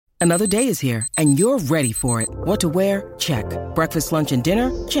Another day is here, and you're ready for it. What to wear? Check. Breakfast, lunch, and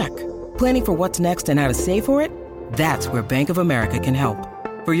dinner? Check. Planning for what's next and how to save for it? That's where Bank of America can help.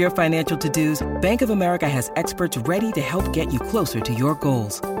 For your financial to-dos, Bank of America has experts ready to help get you closer to your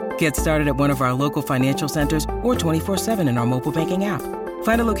goals. Get started at one of our local financial centers or 24/7 in our mobile banking app.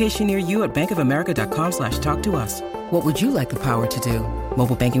 Find a location near you at bankofamerica.com/talktous. What would you like the power to do?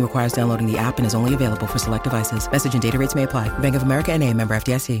 Mobile banking requires downloading the app and is only available for select devices. Message and data rates may apply. Bank of America N.A., member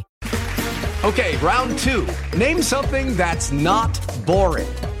FDIC. Okay, round two. Name something that's not boring.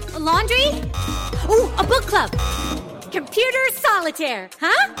 A laundry? Ooh, a book club. Computer solitaire,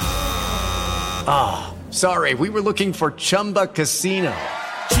 huh? Ah, sorry, we were looking for Chumba Casino.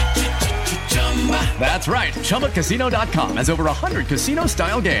 That's right, ChumbaCasino.com has over 100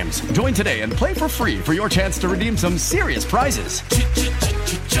 casino-style games. Join today and play for free for your chance to redeem some serious prizes.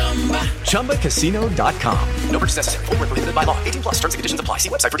 ChumbaCasino.com. No purchase necessary. Void where prohibited by law. 18+. Terms and conditions apply. See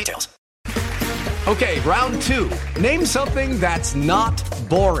website for details. Okay, round two. Name something that's not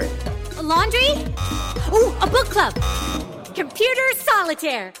boring. A laundry? Ooh, a book club. Computer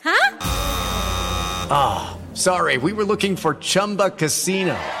solitaire, huh? Ah, sorry, we were looking for Chumba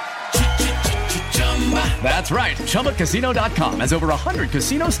Casino. That's right, ChumbaCasino.com has over 100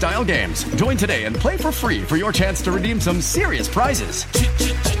 casino-style games. Join today and play for free for your chance to redeem some serious prizes.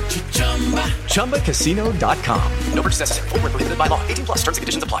 ChumbaCasino.com. No purchase necessary. Void where prohibited by law. 18+. Terms and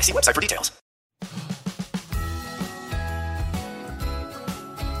conditions apply. See website for details.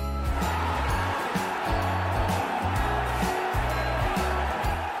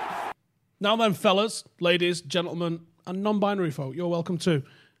 Now then, fellas, ladies, gentlemen, and non-binary folk, you're welcome to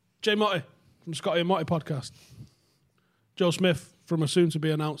Jay Motti from Scotty and Motti podcast. Joe Smith from a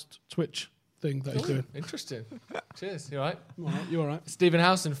soon-to-be-announced Twitch thing that he's doing. Interesting. Cheers. You all right? I'm all right. You all right? Stephen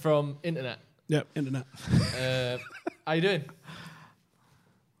Howson from Internet. Yep, Internet. How you doing?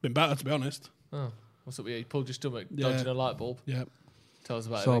 Been better, to be honest. Oh, what's up with you? You pulled your stomach, dodging a light bulb. Yeah. Tell us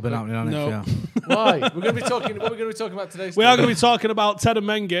about It's it. all been happening on No. it, yeah. Why? What are we going to be talking about today? We are going to be talking about Ted and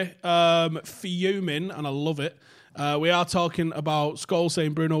Menge fuming, and I love it. We are talking about Scholes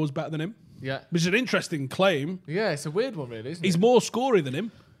saying Bruno was better than him, Yeah. which is an interesting claim. Yeah, it's a weird one, really, isn't He's it? more scory than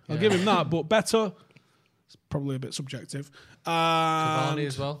him. I'll give him that, but better. It's probably a bit subjective. Cavani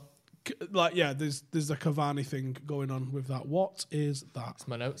as well. There's a Cavani thing going on with that. What is that? That's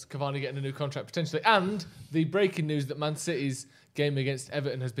my notes. Cavani getting a new contract potentially. And the breaking news that Man City's game against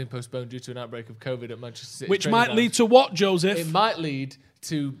Everton has been postponed due to an outbreak of COVID at Manchester City. Which might lead to what, Joseph? It might lead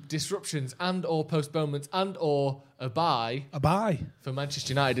to disruptions and or postponements and or a bye for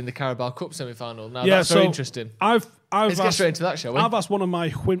Manchester United in the Carabao Cup semi-final. Now, that's very interesting. Let's get straight into that, shall we? I've asked one of my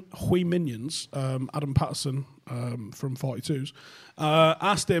Hui minions, Adam Patterson from 42s,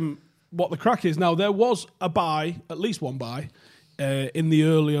 asked him what the crack is. Now, there was a bye, at least one bye, in the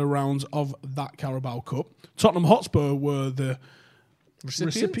earlier rounds of that Carabao Cup. Tottenham Hotspur were the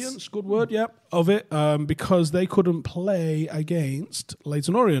recipients, good word, yeah, of it, because they couldn't play against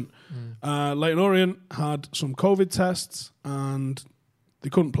Leyton Orient. Leyton Orient had some COVID tests and they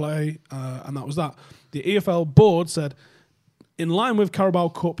couldn't play, and that was that. The EFL board said, in line with Carabao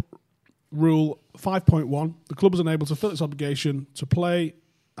Cup rule 5.1, the club is unable to fill its obligation to play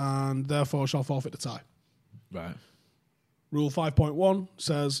and therefore shall forfeit the tie. Right. Rule 5.1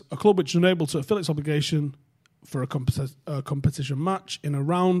 says a club which is unable to fulfill its obligation for a competition match in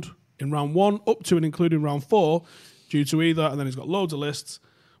round 1 up to and including round 4 due to either, and then he's got loads of lists,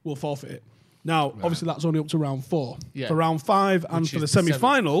 will forfeit it. Now, obviously that's only up to round 4. Yeah. For round 5 and Which for the is the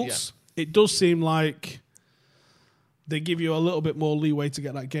semi-finals, it does seem like they give you a little bit more leeway to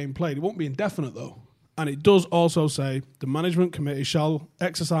get that game played. It won't be indefinite though. And it does also say the management committee shall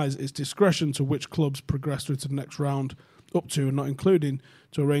exercise its discretion to which clubs progress through to the next round up to and not including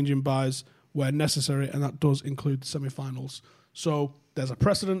to arranging buys where necessary, and that does include the semi-finals. So there's a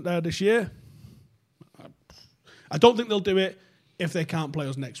precedent there this year. I don't think they'll do it if they can't play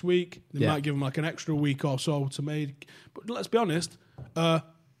us next week. They might give them like an extra week or so to make. But let's be honest,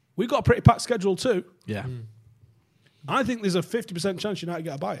 we got a pretty packed schedule too. Yeah. I think there's a 50% chance United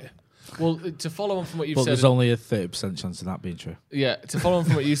get a bye here. Well, to follow on from what you've But said... there's only a 30% chance of that being true. Yeah, to follow on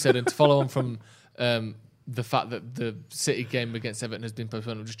from what you said and to follow on from the fact that the City game against Everton has been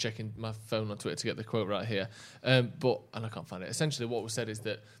postponed. I'm just checking my phone on Twitter to get the quote right here. And I can't find it. Essentially what was said is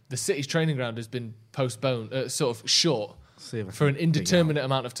that the City's training ground has been postponed, sort of short, for an indeterminate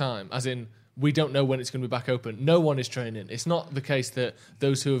amount of time, as in we don't know when it's going to be back open. No one is training. It's not the case that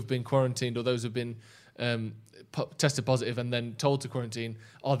those who have been quarantined or those who have been tested positive and then told to quarantine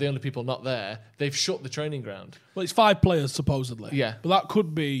are the only people not there. They've shut the training ground. Well, it's 5 players supposedly. Yeah. But that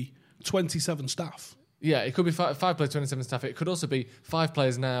could be 27 staff. Yeah, it could be 5 players, 27 staff. It could also be 5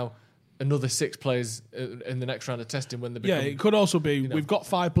 players now, another 6 players in the next round of testing when they become... Yeah, it could also be we've got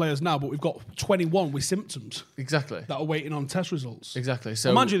 5 players now, but we've got 21 with symptoms. Exactly. That are waiting on test results. Exactly. So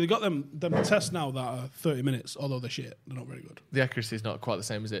imagine they got them tests now that are 30 minutes, although they're shit. They're not very good. The accuracy is not quite the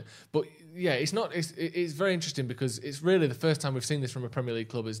same as it. But yeah, it's not. It's very interesting because it's really the first time we've seen this from a Premier League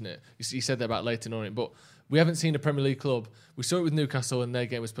club, isn't it? You said that about Leyton Orient, but we haven't seen a Premier League club. We saw it with Newcastle and their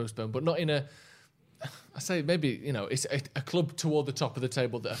game was postponed, but not in a... I say maybe, it's a club toward the top of the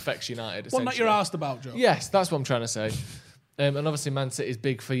table that affects United. One that you're asked about, Joe. Yes, that's what I'm trying to say. And obviously Man City is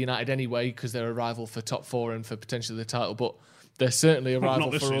big for United anyway because they're a rival for top 4 and for potentially the title, but they're certainly a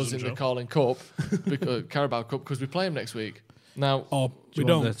rival for us in the Carling Cup, Carabao Cup, because we play them next week. Now, we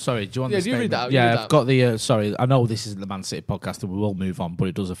don't. Do you want the do you read that out? Yeah, I've got the... sorry, I know this isn't the Man City podcast and we will move on, but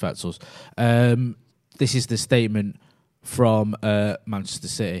it does affect us. This is the statement from Manchester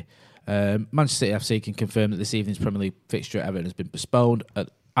City. Manchester City FC can confirm that this evening's Premier League fixture at Everton has been postponed.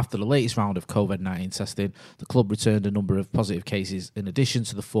 After the latest round of COVID-19 testing, the club returned a number of positive cases in addition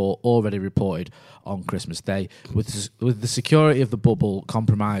to the 4 already reported on Christmas Day. With the security of the bubble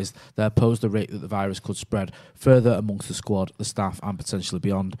compromised, there posed a rate that the virus could spread further amongst the squad, the staff and potentially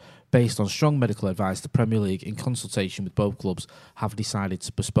beyond. Based on strong medical advice, the Premier League, in consultation with both clubs, have decided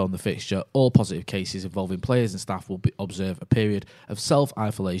to postpone the fixture. All positive cases involving players and staff will observe a period of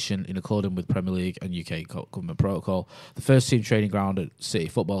self-isolation in accordance with Premier League and UK government protocol. The first team training ground at City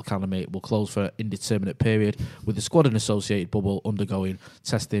Football Academy will close for an indeterminate period, with the squad and associated bubble undergoing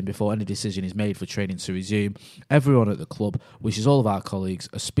testing before any decision is made for training to resume. Everyone at the club wishes all of our colleagues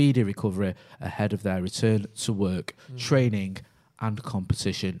a speedy recovery ahead of their return to work, training and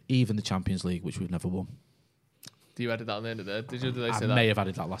competition, even the Champions League, which we've never won. Do you added that on the end of there? Did they say I that? may have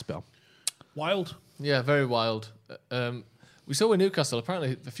added that last bit on. Wild. Yeah, very wild. We saw with Newcastle,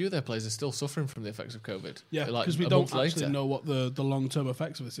 apparently a few of their players are still suffering from the effects of COVID. Yeah, because we don't actually know what the long-term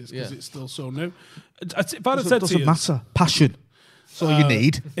effects of this is because it's still so new. If I'd have said to you... It doesn't matter. Passion. That's all you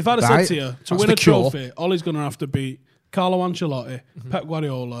need. If I'd have said to you, to win a trophy, Ollie's going to have to beat Carlo Ancelotti, Pep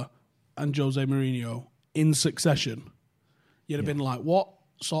Guardiola and Jose Mourinho in succession, you'd have been like, what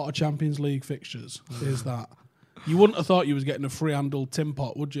sort of Champions League fixtures is that? You wouldn't have thought you was getting a free-handled tin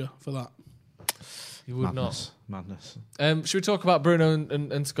pot, would you, for that? You would not. Madness. Should we talk about Bruno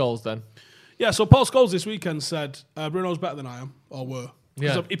and Scholes then? Yeah, so Paul Scholes this weekend said Bruno's better than I am, or were.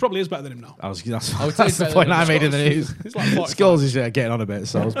 Yeah. He probably is better than him now. That's the point I made in the news. It's like Scholes is getting on a bit,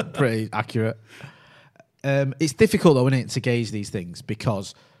 so it's pretty accurate. It's difficult, though, isn't it, to gauge these things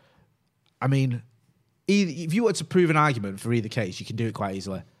because, I mean, if you were to prove an argument for either case, you can do it quite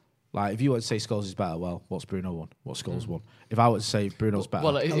easily. Like, if you were to say Scholes is better, well, what's Bruno won? What's Scholes won? If I were to say Bruno's better...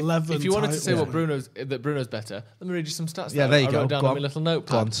 Well, if you wanted to say Bruno's better, let me read you some stats. Yeah, there you go. I wrote down on my little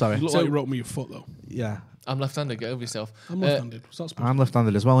notepad. Go on, sorry. You look like you wrote me your foot, though. Yeah. I'm left-handed, get over yourself. I'm left-handed. I'm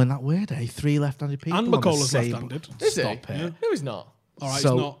left-handed as well. In that weird, 3 left-handed people. And McCullough's left-handed. Is he? Stop it. Yeah. No, he's not. All right,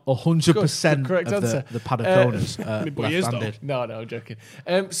 so 100% of the Paddock owners left-handed. No, I'm joking.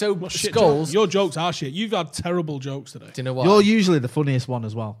 So Scholes, your jokes are shit. You've had terrible jokes today. Do you know what? You're usually the funniest one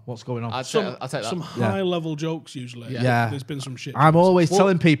as well. What's going on? I'll take that. Some high-level jokes usually. Yeah. There's been some shit. I'm always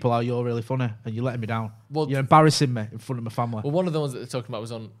telling people how you're really funny, and you're letting me down. You're embarrassing me in front of my family. Well, one of the ones that they're talking about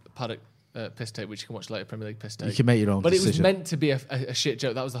was on Paddock piss tape, which you can watch later, Premier League piss tape. You can make your own decision. But it was meant to be a shit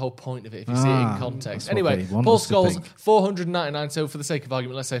joke. That was the whole point of it, if you see it in context. That's Anyway, Paul Scholes, 499, so for the sake of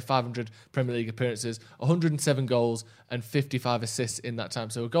argument, let's say 500 Premier League appearances, 107 goals and 55 assists in that time.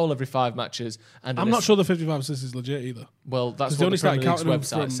 So a goal every 5 matches. And I'm not sure the 55 assists is legit either. Well, that's what the Premier League's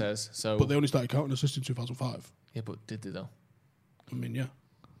website says. So, but they only started counting assists in 2005. Yeah, but did they though? I mean, yeah.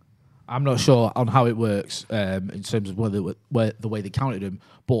 I'm not sure on how it works in terms of the way they counted him,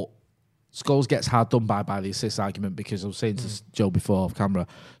 but Scholes gets hard done by the assist argument because I was saying to Joe before off camera,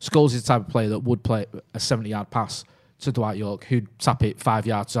 Scholes is the type of player that would play a 70-yard pass to Dwight York, who'd tap it 5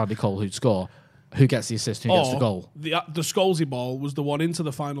 yards to Andy Cole, who'd score. Who gets the assist? Who gets the goal? The Scholesy ball was the one into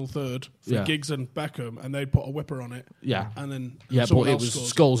the final third for Giggs and Beckham, and they'd put a whipper on it. Yeah, and then but it was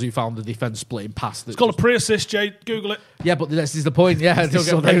Scholes who found the defence splitting pass. It's called a pre-assist, Jay. Google it. Yeah, but this is the point. Yeah, this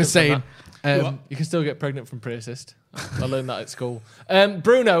is what they were saying. You can still get pregnant from pre-assist. I learned that at school.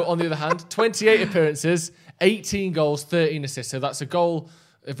 Bruno, on the other hand, 28 appearances, 18 goals, 13 assists. So that's a goal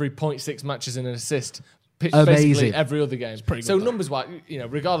every 0.6 matches and an assist. Basically every other game. So numbers-wise,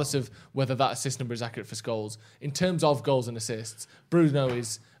 regardless of whether that assist number is accurate for Scholes, in terms of goals and assists, Bruno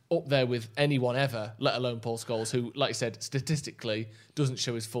is up there with anyone ever, let alone Paul Scholes, who, like I said, statistically doesn't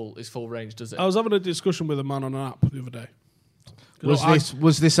show his full range, does it? I was having a discussion with a man on an app the other day.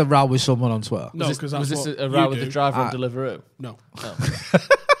 Was this a row with someone on Twitter? No, because was this a row with the driver on Deliveroo? No.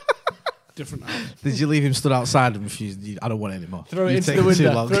 different house. Did you leave him stood outside and refused? I don't want it anymore. Throw it You've into the taken too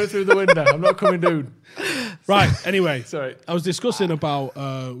window. long. Throw it through the window. I'm not coming down. Right. Anyway, Sorry. I was discussing about.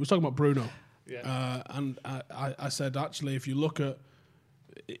 We were talking about Bruno, Yeah. and I said actually, if you look at,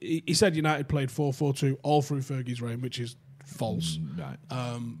 he said United played 4-4-2 all through Fergie's reign, which is false. Right.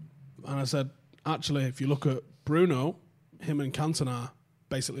 And I said actually, if you look at Bruno, him and Cantona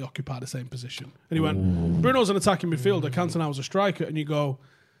basically occupy the same position. And he went, Bruno's an attacking midfielder, Cantona was a striker, and you go,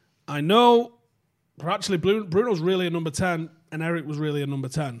 I know, but actually Bruno's really a number 10 and Eric was really a number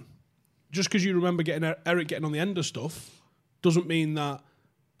 10. Just because you remember Eric getting on the end of stuff doesn't mean that,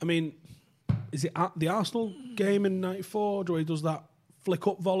 I mean, is it at the Arsenal game in 94 where he does that flick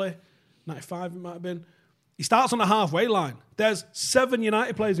up volley? 95 it might have been. He starts on the halfway line. There's 7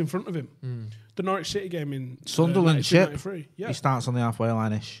 United players in front of him. The Norwich City game in Sunderland chip. 93. Yeah. He starts on the halfway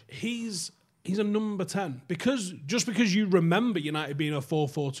line-ish. He's a number 10 because you remember United being a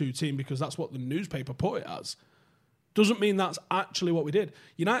 4-4-2 team because that's what the newspaper put it as, doesn't mean that's actually what we did.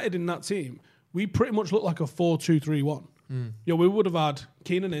 United in that team, we pretty much looked like a 4-2-3-1. We would have had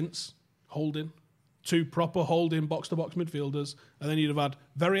Keenan Ince holding, 2 proper holding box-to-box midfielders, and then you'd have had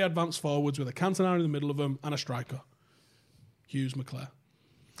very advanced forwards with a Cantona in the middle of them and a striker, Hughes, McClare.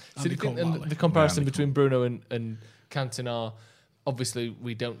 So the comparison between Bruno and Cantona, obviously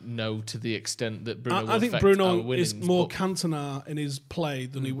we don't know to the extent that Bruno will I think affect our Bruno winnings, is more Cantona in his play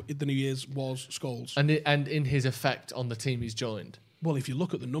than he was Scholes. and in his effect on the team he's joined. Well, if you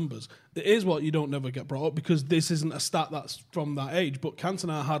look at the numbers, it is what you don't never get brought up because this isn't a stat that's from that age. But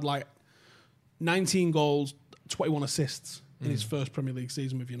Cantona had like 19 goals, 21 assists in his first Premier League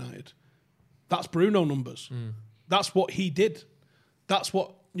season with United. That's Bruno numbers. That's what he did. That's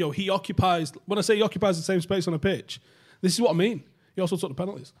what he occupies. When I say he occupies the same space on a pitch, this is what I mean. He also took the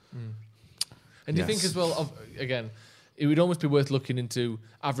penalties. And do you think as well, again, it would almost be worth looking into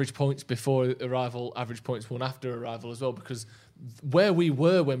average points before arrival, average points won after arrival as well, because where we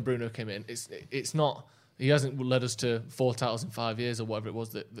were when Bruno came in, it's not, he hasn't led us to 4 titles in 5 years or whatever it was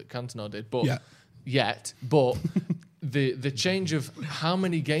that Cantona did, but but the change of how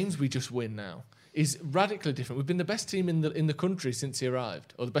many games we just win now is radically different. We've been the best team in the country since he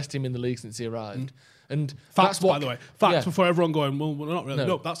arrived, or the best team in the league since he arrived. And facts, by the way. Facts before everyone going, well, we're not really.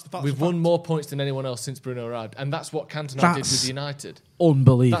 No, that's the facts. We've won more points than anyone else since Bruno arrived. And that's what Cantona did with United.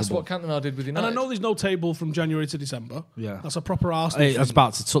 Unbelievable. That's what Cantona did with United. And I know there's no table from January to December. Yeah. That's a proper Arsenal I was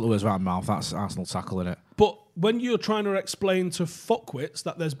about to tuck the words around my mouth. That's Arsenal tackle, innit? But when you're trying to explain to fuckwits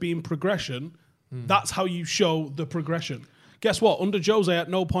that there's been progression, that's how you show the progression. Guess what? Under Jose, at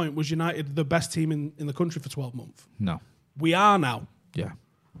no point was United the best team in the country for 12 months. No. We are now. Yeah.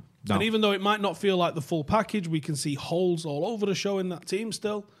 No. And even though it might not feel like the full package, we can see holes all over the show in that team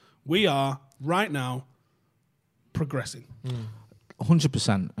still. We are, right now, progressing.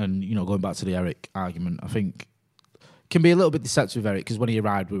 100%. And, going back to the Eric argument, I think can be a little bit deceptive with Eric because when he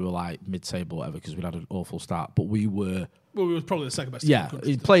arrived, we were like mid-table or whatever because we'd had an awful start. But we were... Well, we were probably the second best team in the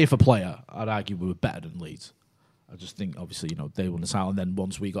country. Player for player, I'd argue we were better than Leeds. I just think, obviously, they won us out. And then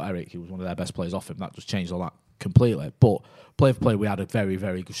once we got Eric, he was one of their best players off him. That just changed all that completely. But player for player, we had a very,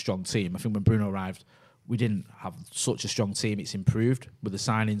 very good, strong team. I think when Bruno arrived, we didn't have such a strong team. It's improved with the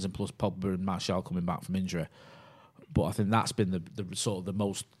signings and plus Pogba and Martial coming back from injury. But I think that's been the sort of the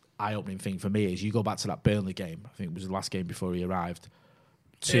most eye-opening thing for me is you go back to that Burnley game. I think it was the last game before he arrived.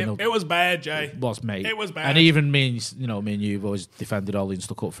 It was bad, Jay. It was, mate. It was bad. And even me and you've always defended Ollie and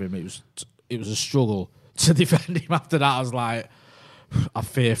stuck up for him. It was a struggle to defend him after that. I was like, I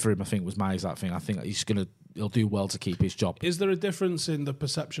fear for him, I think was my exact thing. I think he'll do well to keep his job. Is there a difference in the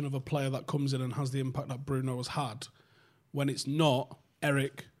perception of a player that comes in and has the impact that Bruno has had when it's not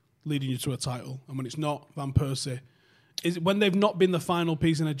Eric leading you to a title and when it's not Van Persie? Is it when they've not been the final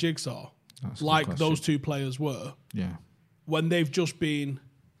piece in a jigsaw, like those two players were? Yeah. When they've just been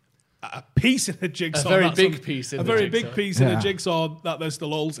a piece in a jigsaw. A very big piece in a jigsaw that there's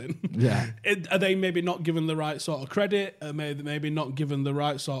still holes in. Yeah. Are they maybe not given the right sort of credit? Are maybe not given the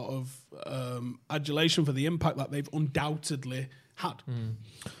right sort of adulation for the impact that they've undoubtedly had?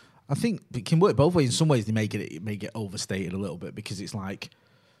 I think it can work both ways. In some ways, they may get overstated a little bit because it's like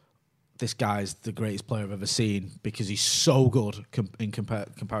this guy's the greatest player I've ever seen because he's so good in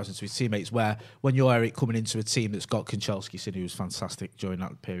comparison to his teammates. Where when you're Eric coming into a team that's got Kanchelskis in, who was fantastic during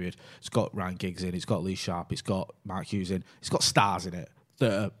that period, it's got Ryan Giggs in, it's got Lee Sharp, it's got Mark Hughes in, it's got stars in it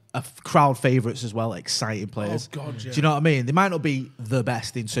that are crowd favourites as well, exciting players. Oh God, yeah. Do you know what I mean? They might not be the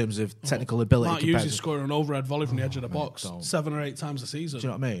best in terms of technical ability. Mark Hughes is scoring an overhead volley from the edge of the box don't. 7 or 8 times a season. Do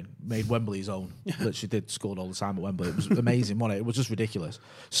you know what I mean? Made Wembley his own. Literally did, scored all the time at Wembley. It was amazing, wasn't it? It was just ridiculous.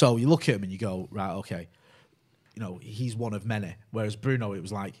 So you look at him and you go, right, okay, he's one of many. Whereas Bruno, it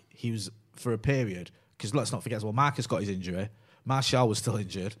was like he was for a period, because let's not forget as well, Marcus got his injury. Martial was still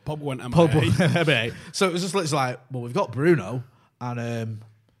injured. Pogba went MIA. So it was just it's like, well, we've got Bruno, and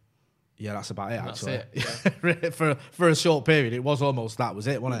yeah, that's about it, actually. That's it, yeah. for a short period, it was almost that was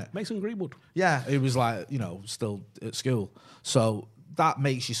it, wasn't it? Mason Greenwood. Yeah, it was like, still at school. So that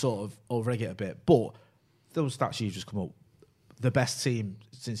makes you sort of overrate it a bit. But those stats you've just come up, the best team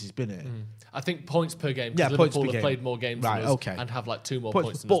since he's been here. I think points per game. Yeah, points per Liverpool have game. played more games than us and have like 2 more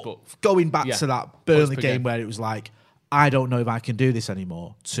points than us. But going back to that Burnley game game where it was like, I don't know if I can do this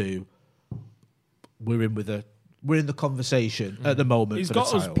anymore, to we're in the conversation at the moment. He's for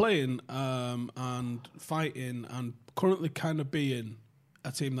got the us title. playing and fighting and currently kind of being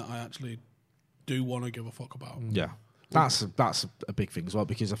a team that I actually do want to give a fuck about. Yeah, that's a big thing as well,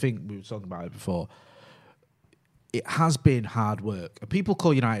 because I think we were talking about it before. It has been hard work. And people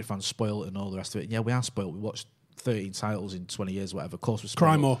call United fans spoiled and all the rest of it. And yeah, we are spoiled. We watched 13 titles in 20 years, whatever. Of course, we're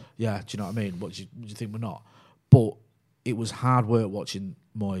spoiled. Cry more. Yeah, do you know what I mean? What do you think we're not? But it was hard work watching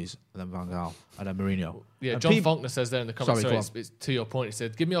Moyes and then Van Gaal and then Mourinho. Yeah, and John Faulkner says there in the comments, Sorry, it's to your point, he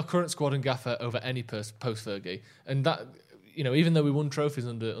said, give me your current squad and gaffer over any post-Fergie. And that, even though we won trophies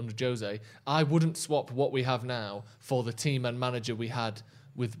under Jose, I wouldn't swap what we have now for the team and manager we had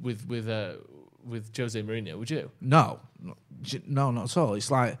with Jose Mourinho, would you? No, not at all.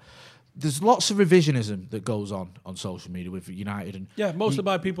 It's like there's lots of revisionism that goes on social media with United, and mostly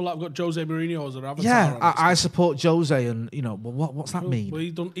by people that have got Jose Mourinho as their avatar. Yeah, I support Jose, and what's that mean?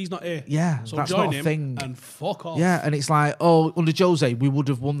 Well, he's not here. Yeah, so that's join not a him thing. and fuck off. Yeah, and it's like, under Jose, we would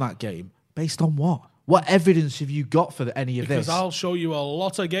have won that game based on what? What evidence have you got for any of this? Because I'll show you a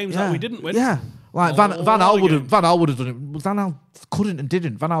lot of games that we didn't win. Yeah, like Van Gaal would have done it. Van Gaal couldn't and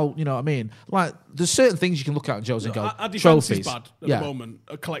didn't. Van Gaal, you know what I mean? Like, there's certain things you can look at in Jose and go, our defense trophies. is bad at the moment,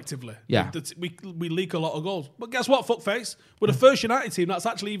 collectively. Yeah. We leak a lot of goals. But guess what, fuckface? We're the first United team that's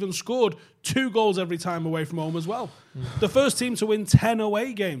actually even scored 2 goals every time away from home as well. The first team to win 10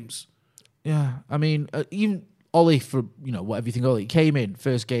 away games. Yeah, I mean, even Ollie, for whatever you think, Ollie came in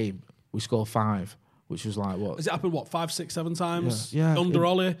first game, we scored 5, which was like what? Has it happened 5, 6, 7 times? Yeah. Under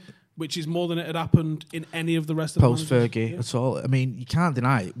Ollie, which is more than it had happened in any of the rest of post the Fergie at all. I mean, you can't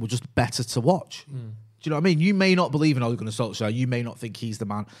deny it. We're just better to watch. Do you know what I mean? You may not believe in Ole Gunnar Solskjaer. You may not think he's the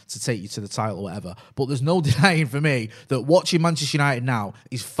man to take you to the title or whatever. But there's no denying for me that watching Manchester United now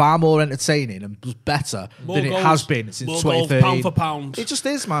is far more entertaining and just better than it has been since 2013. Pound for pound. It just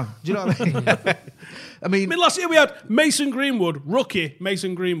is, man. Do you know what I mean? I mean, last year we had Mason Greenwood, rookie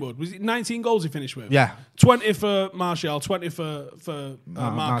Mason Greenwood. Was it 19 goals he finished with? Yeah. 20 for Martial, 20 for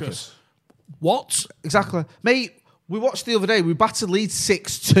Marcus. What? Exactly. Mate, we watched the other day, we battered Leeds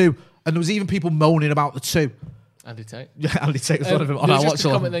 6-2, and there was even people moaning about the 2. Andy Tate. Yeah, Andy Tate was one of them. There was just a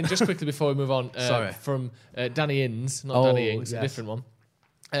comment then, just quickly before we move on, Sorry. from Danny Inns, not Danny Ings, yes. a different one.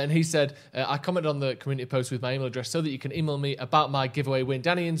 And he said, I commented on the community post with my email address so that you can email me about my giveaway win.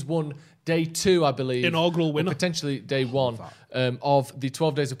 Danny Inns won day 2, I believe. Inaugural winner. Potentially day 1 of the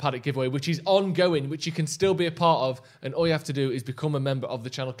 12 Days of Paddock giveaway, which is ongoing, which you can still be a part of. And all you have to do is become a member of the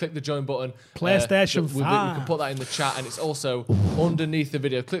channel. Click the join button. PlayStation 5. We can put that in the chat, and it's also underneath the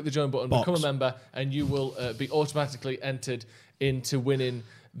video. Click the join button, become a member, and you will be automatically entered into winning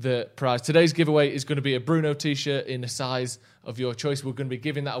the prize. Today's giveaway is going to be a Bruno t-shirt in a size of your choice. We're going to be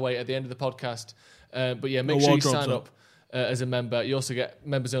giving that away at the end of the podcast. But yeah, make sure you sign up as a member. You also get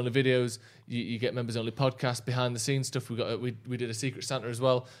members only videos. You get members only podcasts, behind the scenes stuff. We did a Secret Santa as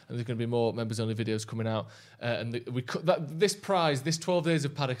well, and there's going to be more members only videos coming out. This prize, this 12 Days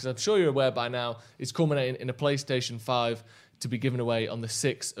of Paddock, as I'm sure you're aware by now, is culminating in a PlayStation 5 to be given away on the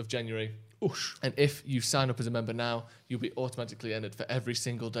 6th of January. Oosh. And if you sign up as a member now, you'll be automatically entered for every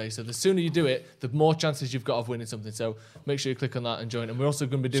single day. So the sooner you do it, the more chances you've got of winning something. So make sure you click on that and join. And we're also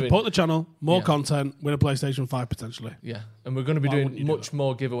going to be doing... Support the channel, more content, win a PlayStation 5 potentially. Yeah, and we're going to be doing much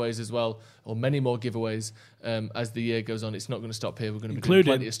more giveaways as well, or many more giveaways as the year goes on. It's not going to stop here. We're going to be doing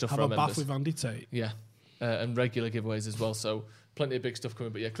plenty of stuff for our members. Have a bath with Andy Tate. Yeah, and regular giveaways as well. So plenty of big stuff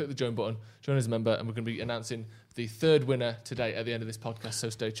coming. But yeah, click the join button, join as a member, and we're going to be announcing the 3rd winner today at the end of this podcast. So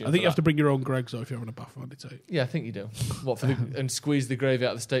stay tuned. I think you have to bring your own Greggs though if you're having a bath with Andy Tate. Yeah, I think you do. And squeeze the gravy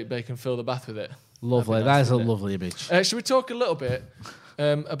out of the steak bake and fill the bath with it. Lovely. That is a lovely image. Should we talk a little bit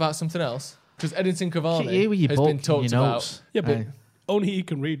about something else? Because Edinson Cavani has book, been talked about. Yeah, but only he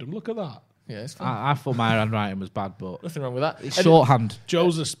can read them. Look at that. Yeah, it's fine. I thought my handwriting was bad, but Nothing wrong with that. it's shorthand.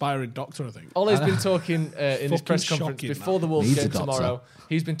 Joe's aspiring doctor, I think. Ollie's been talking in his press conference shocking, before the Wolves Needs a game doctor. tomorrow.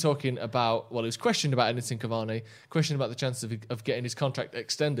 He's been talking about, he was questioned about Edinson Cavani, questioned about the chances of getting his contract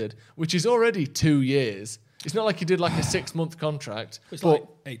extended, which is already 2 years. It's not like he did like a 6-month contract. It's like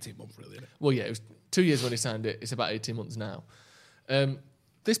 18 months, really, isn't it? Well, yeah, it was 2 years when he signed it. It's about 18 months now.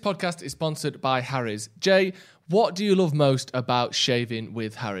 This podcast is sponsored by Harry's. Jay, what do you love most about shaving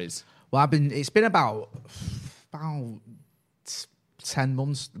with Harry's? Well, it's been about 10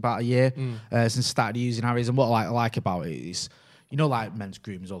 months, about a year since I started using Harry's. And what I like about it is, like men's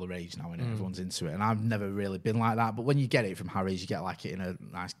groom's all the rage now and everyone's into it. And I've never really been like that. But when you get it from Harry's, you get like it in a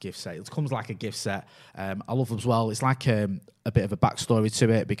nice gift set. It comes like a gift set. I love them as well. It's like a bit of a backstory to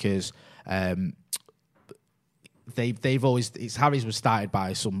it because they've always... Harry's was started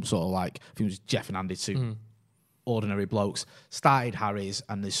by some sort of like... I think it was Jeff and Andy, two ordinary blokes, started Harry's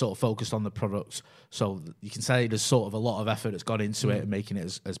and they sort of focused on the products. So you can say there's sort of a lot of effort that's gone into it and making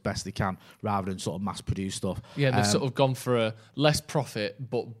it as best they can rather than sort of mass-produced stuff. Yeah, they've sort of gone for a less profit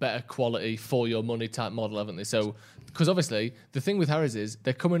but better quality for your money type model, haven't they? So, because obviously the thing with Harry's is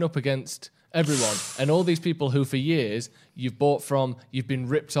they're coming up against everyone and all these people who for years you've bought from, you've been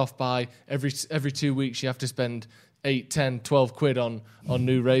ripped off by. Every 2 weeks you have to spend 8, 10, 12 quid on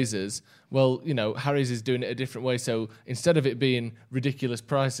new razors. Well, Harry's is doing it a different way. So instead of it being ridiculous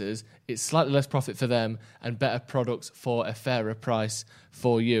prices, it's slightly less profit for them and better products for a fairer price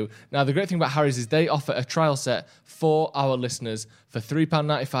for you. Now, the great thing about Harry's is they offer a trial set for our listeners for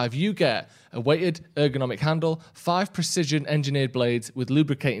 £3.95. You get a weighted ergonomic handle, 5 precision engineered blades with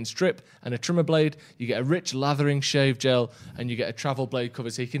lubricating strip and a trimmer blade. You get a rich lathering shave gel and you get a travel blade cover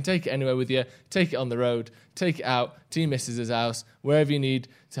so you can take it anywhere with you, take it on the road, take it out to your missus' house, wherever you need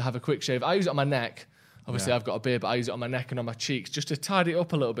to have a quick shave. I use it on my neck. Obviously, I've got a beard, but I use it on my neck and on my cheeks just to tidy it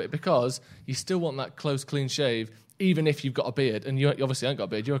up a little bit because you still want that close, clean shave, even if you've got a beard. And you obviously ain't got a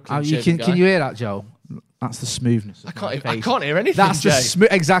beard. You're a clean-shaven guy. Can you hear that, Joe? That's the smoothness. I can't hear anything. That's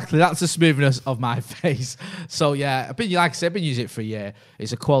exactly. That's the smoothness of my face. So yeah, I've been using it for a year.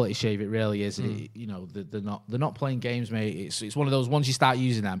 It's a quality shave. It really is. They're not playing games, mate. It's one of those. Once you start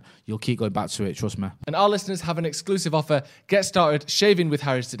using them, you'll keep going back to it. Trust me. And our listeners have an exclusive offer. Get started shaving with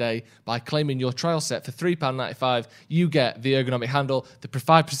Harry's today by claiming your trial set for £3.95. You get the ergonomic handle, the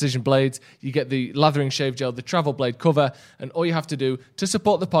 5 precision blades. You get the lathering shave gel, the travel blade cover, and all you have to do to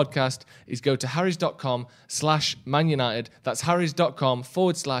support the podcast is go to harrys.com/Man United. That's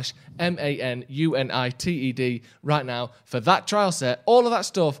harrys.com/MANUNITED right now for that trial set. All of that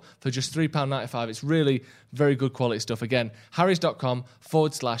stuff for just £3.95. It's really very good quality stuff. Again,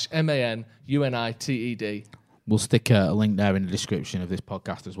 harrys.com/MANUNITED. We'll stick a link there in the description of this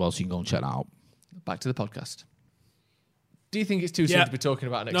podcast as well so you can go and check that out. Back to the podcast. Do you think it's too soon to be talking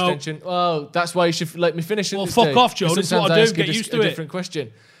about an extension? Well, that's why you should let me finish. Well, fuck off, Joe. This is what I do. Get used to it. Different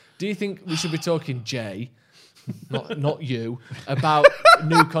question. Do you think we should be talking, Jay, not you, about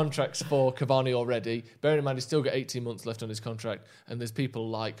new contracts for Cavani already? Bearing in mind he's still got 18 months left on his contract, and there's people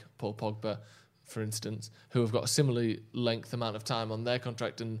like Paul Pogba, for instance, who have got a similarly length amount of time on their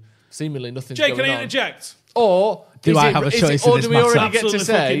contract and seemingly nothing's going on. Jay, can I interject? Or do I have a choice in this matter? Or do we already get to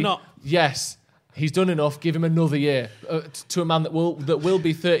say, yes, he's done enough, give him another year to a man that will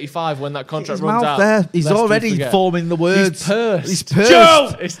be 35 when that contract runs out. There. He's already forming the words. He's pursed.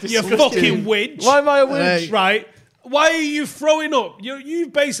 Joe, you fucking witch. Why am I a witch? Right. Why are you throwing up?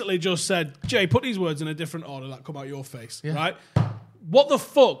 You've basically just said, Jay, put these words in a different order that come out your face, right? What the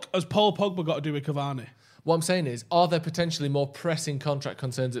fuck has Paul Pogba got to do with Cavani? What I'm saying is, are there potentially more pressing contract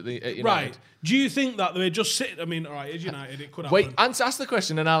concerns at United? Right. Do you think that they're just sitting... I mean, all right, it's United, it could happen. Wait, ask the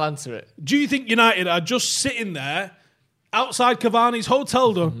question and I'll answer it. Do you think United are just sitting there outside Cavani's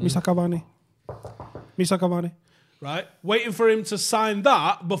hotel door? Mr. Cavani. Right? Waiting for him to sign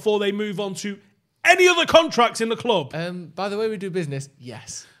that before they move on to any other contracts in the club? By the way we do business,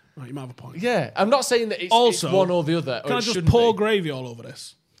 yes. Right, you might have a point. Yeah, I'm not saying that it's one or the other. Can I just pour gravy all over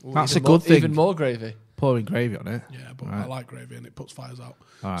this? That's a good thing. Even more gravy. Pouring gravy on it. Yeah, but I like gravy and it puts fires out.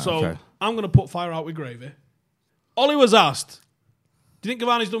 Right, so I'm going to put fire out with gravy. Ollie was asked, do you think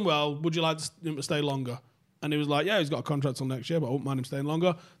Cavani's done well? Would you like him to stay longer? And he was like, yeah, he's got a contract till next year, but I won't mind him staying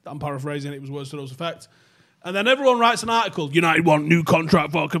longer. I'm paraphrasing, it was words to those effects. And then everyone writes an article, United want new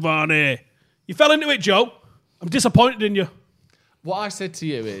contract for Cavani. You fell into it, Joe. I'm disappointed in you. What I said to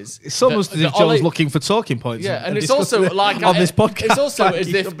you is... It's almost as if Joe's looking for talking points. Yeah, and it's also like... on this podcast. It's also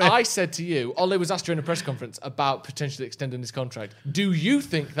as if I said to you, Ollie was asked during a press conference about potentially extending his contract. Do you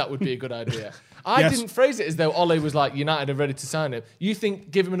think that would be a good idea? I didn't phrase it as though Ollie was like, United are ready to sign him. You think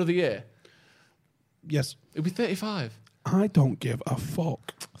give him another year? Yes. It'll be 35. I don't give a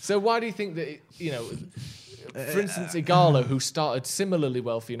fuck. So why do you think that, for instance, Igalo, who started similarly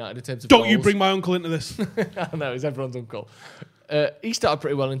well for United in terms of Don't goals, you bring my uncle into this. I know, he's everyone's uncle. He started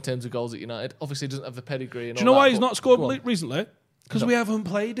pretty well in terms of goals at United. Obviously, he doesn't have the pedigree. And do you know why he's not scored recently? Because we haven't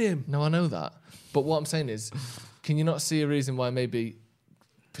played him. No, I know that. But what I'm saying is, can you not see a reason why maybe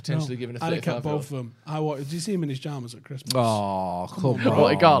potentially giving a I'd have kept 35. both of them. Did you see him in his jammers at Christmas? Oh, come on.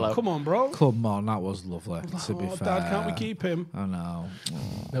 What, Igalo? Come on, bro. Come on, that was lovely, to be fair. Dad, can't we keep him? I know.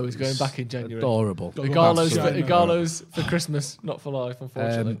 No, he's going back in January. Adorable. Igalo's for Christmas, not for life,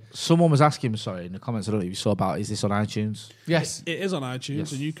 unfortunately. Someone was asking, sorry, in the comments, I don't know if you saw about, is this on iTunes? Yes. It is on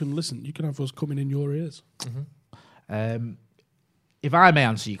iTunes, and you can listen. You can have us coming in your ears. If I may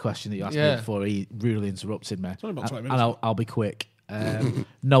answer your question that you asked me before he rudely interrupted me, only about 20 and minutes. I'll be quick.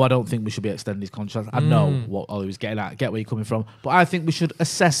 No, I don't think we should be extending his contract. I know what Ollie was getting at. I get where you're coming from. But I think we should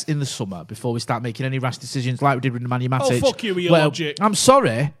assess in the summer before we start making any rash decisions like we did with Nemanja Matic. Oh, fuck you with your logic. I'm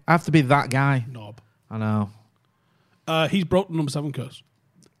sorry. I have to be that guy. Knob. I know. He's broke the number 7 curse.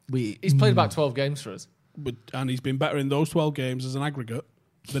 He's played about 12 games for us. And he's been better in those 12 games as an aggregate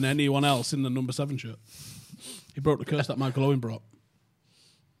than anyone else in the number 7 shirt. He broke the curse that Michael Owen brought.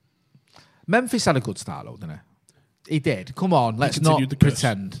 Memphis had a good start, though, didn't he? He did. Come on, let's not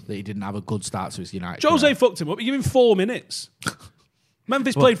pretend that he didn't have a good start to his United. Jose fucked him up. He gave him 4 minutes.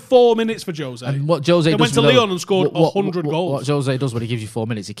 Memphis played 4 minutes for Jose. And what Jose they does went to Lyon and scored 100 goals. What Jose does when he gives you 4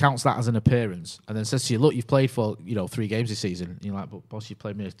 minutes, he counts that as an appearance and then says to you, look, you've played for 3 games this season. And you're like, but boss, you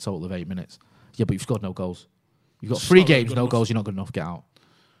played me a total of 8 minutes. Yeah, but you've scored no goals. You've got 3 games, no goals, you're not good enough, get out.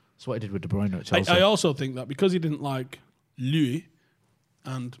 That's what he did with De Bruyne at Chelsea. I also think that because he didn't like Louis,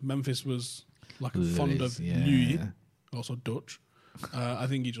 and Memphis was fond of Louis, also Dutch, I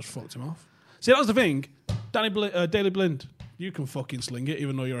think he just fucked him off. See, that's the thing. Daley Blind, you can fucking sling it,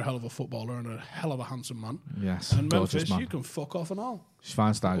 even though you're a hell of a footballer and a hell of a handsome man. Yes, and Memphis, man. You can fuck off and all.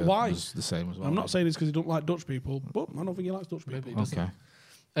 Schweinsteiger Why? was the same as well. I'm not saying it's because he don't like Dutch people, but I don't think he likes Dutch people. Maybe he doesn't.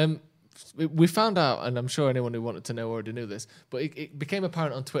 Okay. We found out, and I'm sure anyone who wanted to know already knew this, but it became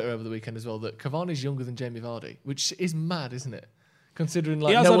apparent on Twitter over the weekend as well that Cavani's younger than Jamie Vardy, which is mad, isn't it? Considering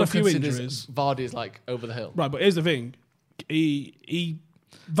he has no had one a few considers injuries. Vardy is over the hill. Right, but here's the thing: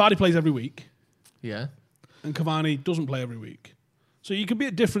 Vardy plays every week, Yeah. and Cavani doesn't play every week. So you could be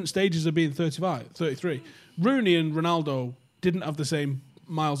at different stages of being 35, 33. Rooney and Ronaldo didn't have the same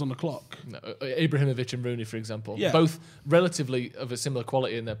miles on the clock. No, Ibrahimovic and Rooney, for example, Yeah. both relatively of a similar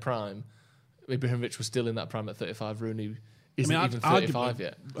quality in their prime. Ibrahimovic was still in that prime at 35. Rooney isn't even 35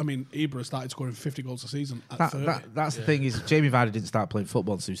 yet. I mean, Ibra started scoring 50 goals a season at 30. That's the thing is Jamie Vardy didn't start playing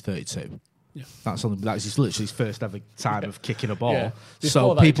football until he was 32. Yeah. That's literally his first ever time of kicking a ball. Yeah. So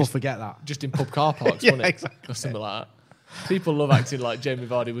Before that, people forget that. Just in pub car parks, Yeah, wasn't it? exactly. Or something like that. People love acting like Jamie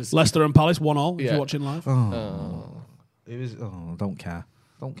Vardy was... Leicester and Palace 1-1 if Yeah. you're watching live. It was. Oh, don't care.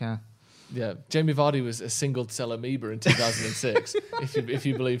 Yeah, Jamie Vardy was a single-cell amoeba in 2006, if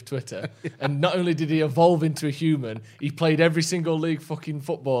you believe Twitter. And not only did he evolve into a human, he played every single league fucking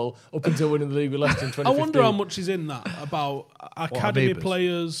football up until winning the league with Leicester in 2015. I wonder how much is in that about academy amoebas?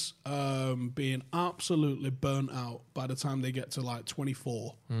 players being absolutely burnt out by the time they get to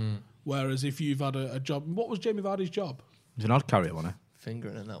 24. Whereas if you've had a job... What was Jamie Vardy's job? He's an odd carrier, wasn't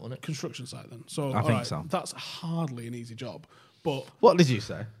Fingering in that, wasn't it? Construction site then. So I think so. That's hardly an easy job. But he? What did you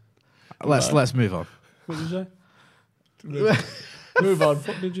say? Let's move on. what did you say? Move on.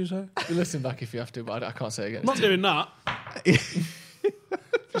 What did you say? You listen back if you have to, but I can't say it again. I'm not doing that.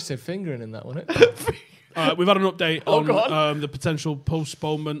 Just said fingering in that, wasn't it? All right, we've had an update Oh, go on the potential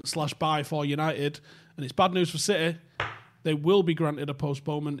postponement/buy for United, and it's bad news for City. They will be granted a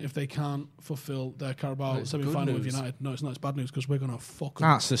postponement if they can't fulfil their Carabao semi-final with news. United. No, it's not. It's bad news because we're going to fuck them.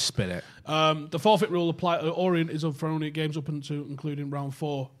 That's the spirit. The forfeit rule apply. Orient is up for only games up until including round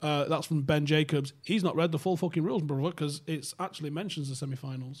 4. That's from Ben Jacobs. He's not read the full fucking rules, brother, because it actually mentions the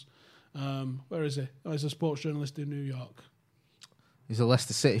semi-finals. Where is he? Oh, he's a sports journalist in New York. He's a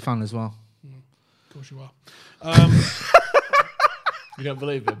Leicester City fan as well. Of course you are. You don't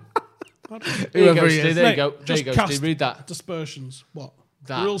believe him? Whoever There you go, he is. Steve. There you Mate, go. There just you go, cast Steve. Read that. Dispersions. What?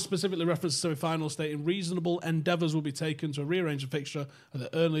 That. The rules specifically reference the semi-final, stating reasonable endeavours will be taken to rearrange the fixture at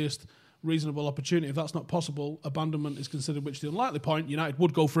the earliest reasonable opportunity. If that's not possible, abandonment is considered, which is the unlikely point. United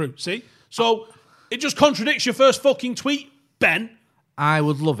would go through. See? So it just contradicts your first fucking tweet, Ben. I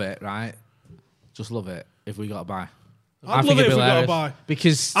would love it, right? Just love it if we got a buy. I'd love it if we got a buy.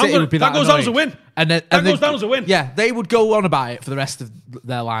 Because City would be that goes down as a win. And That goes down as a win. Yeah, they would go on about it for the rest of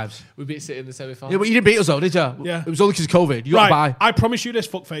their lives. We beat City in the semi-final. Yeah, but you didn't beat us though, did you? Yeah. It was only because of COVID. You got a Right, buy. I promise you this,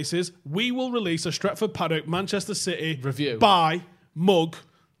 fuckfaces. We will release a Stretford Paddock Manchester City Review. buy mug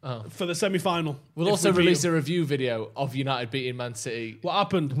for the semi-final. We'll also release a review video of United beating Man City. What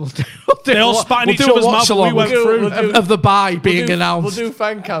happened? They all spat in each other's mouth and we went through. of the buy being announced. We'll do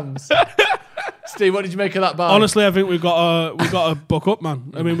fan cams. Steve, what did you make of that buy? Honestly, I think we got a buck up,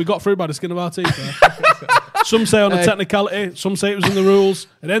 man. I mean, we got through by the skin of our teeth there. Some say on a technicality. Some say it was in the rules.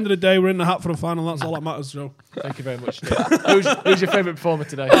 At the end of the day, we're in the hat for the final. That's all that matters, Joe. Thank you very much, Nick. Who's your favourite performer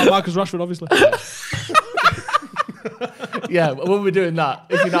today? Marcus Rashford, obviously. Yeah, when we're doing that,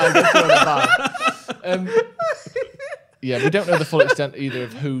 if you're not going to buy. Yeah, we don't know the full extent either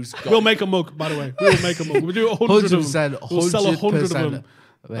of who's got. We'll make a mug, by the way. We'll make a mug. We'll do 100 of them. We'll sell 100 of them.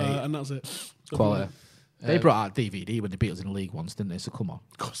 And that's it. Quality. They brought out DVD when they beat us in the league once, didn't they? So come on.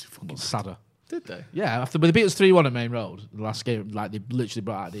 Of course, they fucking sadder. Did they? Yeah, after they beat us 3-1 at Main Road, the last game, like they literally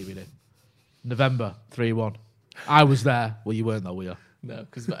brought out DVD. November 3-1. I was there. Well, you weren't though, were you? No,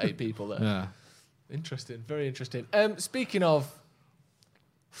 because about 8 people there. Yeah. Interesting. Very interesting. Speaking of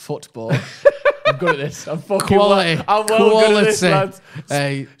football, I'm good at this. I'm fucking quality. I'm well good at this, lads.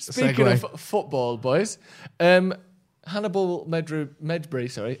 Hey, speaking of football, boys, Hannibal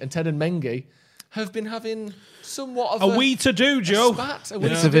Medbury, and Ted and Mengi have been having somewhat of a wee to do, Joe. Spat, a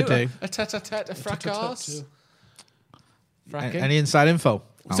tete-a-tete, a fracas. Any inside info?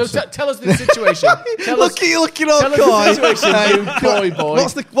 So tell us the situation. Look at you looking all coy. Tell us the situation, you boy.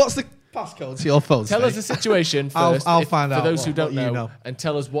 What's the passcode to your phone? Tell us the situation first. I'll find out. For those who don't you know, and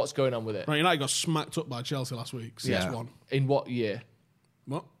tell us what's going on with it. Right, United got smacked up by Chelsea last week. 6-1. In what year?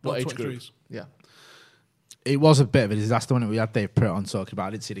 What age group? Yeah. It was a bit of a disaster when we had Dave Pritt on talking about it. I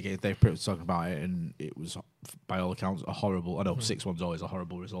didn't see the game. Dave Pritt was talking about it, and it was, by all accounts, a horrible. I know 6-1's always a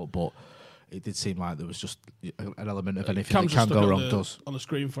horrible result, but it did seem like there was just an element of anything that can go wrong. Does on the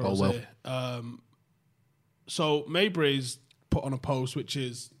screen for us here. So Maybury's put on a post which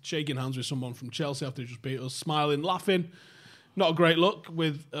is shaking hands with someone from Chelsea after he just beat us, smiling, laughing. Not a great look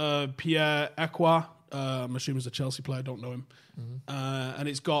with Pierre Ekwa. I'm assuming he's a Chelsea player. Don't know him. And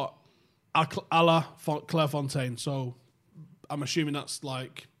it's got a la Clairefontaine. So I'm assuming that's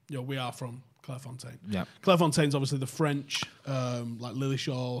like, we are from Clairefontaine. Yeah. Clairefontaine's obviously the French, like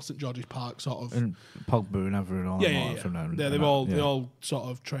Lillyshaw, St George's Park sort of. And Pogba and everyone all from there. Yeah, they all sort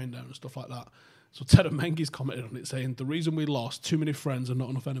of trained there and stuff like that. So Ted and Mengi's commented on it saying, the reason we lost, too many friends and not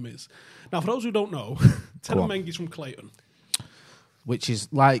enough enemies. Now, for those who don't know, Ted and Mengi's from Clayton. Which is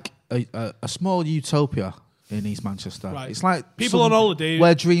like a small utopia in East Manchester. Right. It's like people on holiday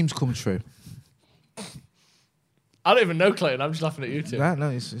where dreams come true. I don't even know Clayton. I'm just laughing at you two. Yeah, no,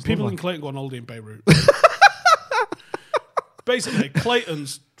 it's people lovely. in Clayton go on holiday in Beirut. Basically,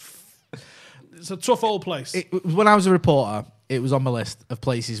 Clayton's it's a tough old place. When I was a reporter, it was on my list of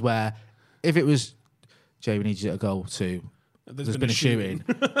places where if it was, Jay, we need you to go to. There's been a shooting.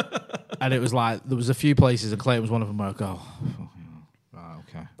 And it was like there was a few places, and Clayton was one of them where I go, right,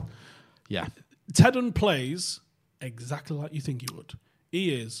 okay, yeah. Tedden plays exactly like you think he would.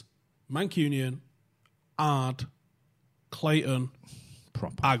 He is Mancunian, hard, Clayton,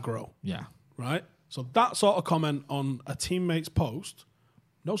 proper aggro. Yeah. Right? So that sort of comment on a teammate's post,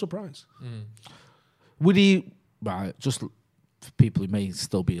 no surprise. Would he, right, just for people who may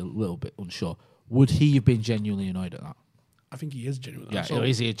still be a little bit unsure, would he have been genuinely annoyed at that? I think he is genuinely annoyed. Yeah,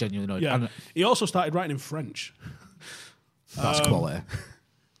 is he genuinely annoyed? Yeah. And he also started writing in French. That's quality.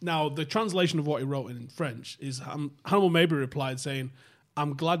 Now, the translation of what he wrote in French is Hannibal Maybury replied saying,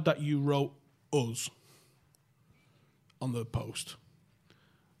 I'm glad that you wrote us on the post.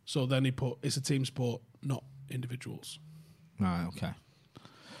 So then he put, it's a team sport, not individuals. Right, okay.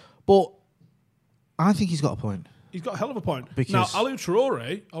 But I think he's got a point. He's got a hell of a point. Because now, Aliou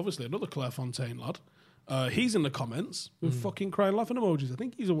Traore, obviously another Clairefontaine lad, he's in the comments with fucking crying laughing emojis. I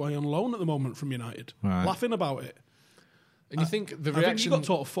think he's away on loan at the moment from United. Right. Laughing about it. And you think the reaction... I think you got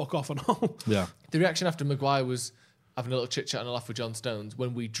told to fuck off and all. Yeah. The reaction after Maguire was having a little chit-chat and a laugh with John Stones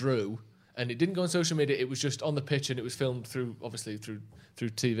when we drew, and it didn't go on social media, it was just on the pitch and it was filmed through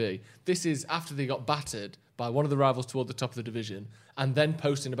TV. This is after they got battered by one of the rivals toward the top of the division and then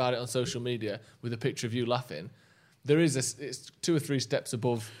posting about it on social media with a picture of you laughing. It's 2 or 3 steps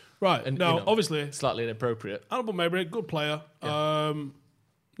above... Right, and now, obviously... Slightly inappropriate. Hannibal Maybury, good player. Yeah.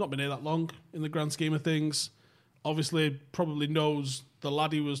 Not been here that long in the grand scheme of things. Obviously, probably knows the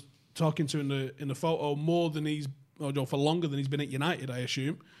lad he was talking to in the photo more than for longer than he's been at United, I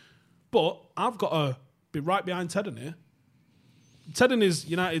assume. But I've got to be right behind Tedden here. Tedden is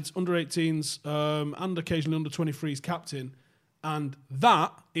United's under-18s and occasionally under-23s captain. And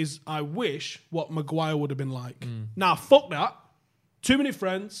that is, I wish, what Maguire would have been like. Now, fuck that. Too many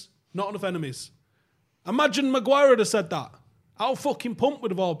friends, not enough enemies. Imagine Maguire had said that. How fucking pumped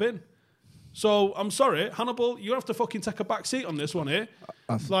would have all been. So, I'm sorry, Hannibal, you have to fucking take a back seat on this one here.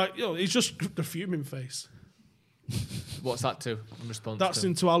 He's just the fuming face. What's that to in response That's to?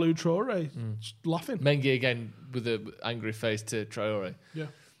 into Aliou Traore, just laughing. Mengi again with an angry face to Traore. Yeah.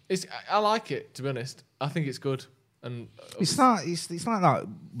 I like it, to be honest. I think it's good. And It's like that.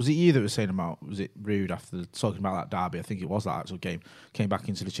 Was it you that was saying about? Was it Rude after talking about that derby? I think it was that actual game. Came back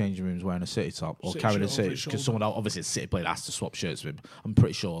into the changing rooms wearing a City top or City carrying a shirt over City his because shoulder. someone else, obviously a City player has to swap shirts with him. I'm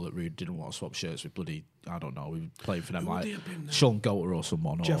pretty sure that Rude didn't want to swap shirts with bloody. I don't know. We played for them Who would like he have been then? Sean Goater or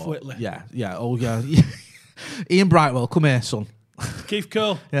someone. Jeff or, Whitley. Yeah. Oh yeah. Ian Brightwell, come here, son. Keith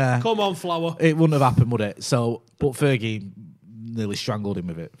Curl. Yeah. Come on, Flower. It wouldn't have happened, would it? So, but Fergie nearly strangled him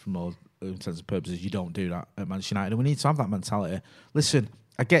with it from all intents and purposes. You don't do that at Manchester United. And we need to have that mentality. Listen,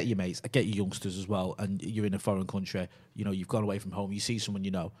 I get you, mates. I get you youngsters as well. And you're in a foreign country. You know, you've gone away from home. You see someone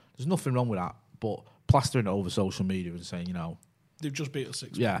you know. There's nothing wrong with that. But plastering it over social media and saying, you know... They've just beat us 6-1.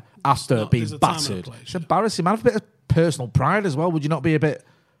 Yeah, after being there's a time and a battered. place, It's yeah. embarrassing, man. Have a bit of personal pride as well. Would you not be a bit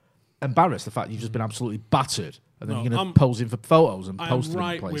embarrassed the fact you've just been absolutely battered and then No, you're going I'm- to pose in for photos and I am post them in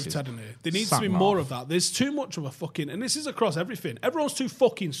right places? with Ted in here. There needs Sack to be them more off. of that. There's too much of a fucking... And this is across everything. Everyone's too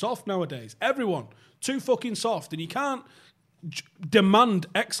fucking soft nowadays. Everyone. Too fucking soft. And you can't demand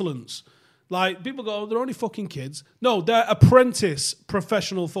excellence. Like, people go, they're only fucking kids. No, they're apprentice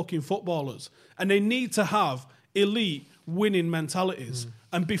professional fucking footballers. And they need to have elite winning mentalities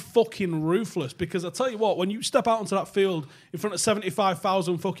and be fucking ruthless. Because I tell you what, when you step out onto that field in front of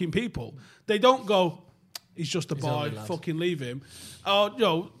 75,000 fucking people, they don't go, he's just a boy, only lad. fucking leave him.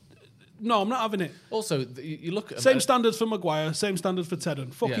 Oh, no, I'm not having it. also, you look at Same standards for Maguire, same standards for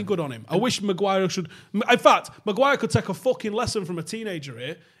Tedden. Fucking Yeah. good on him. I wish Maguire should... In fact, Maguire could take a fucking lesson from a teenager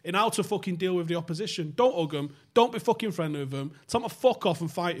here in how to fucking deal with the opposition. Don't hug them. Don't be fucking friendly with them. Tell them to fuck off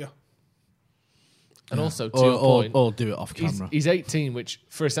and fight you. And also, to your point, or do it off camera. he's 18, which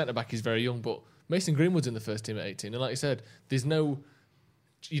for a centre back is very young. But Mason Greenwood's in the first team at 18, and like you said,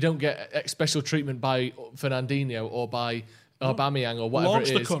 you don't get special treatment by Fernandinho or by Aubameyang or whatever Launch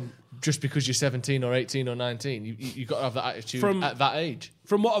it the is, cunt. just because you're 17 or 18 or 19. You got to have that attitude at that age.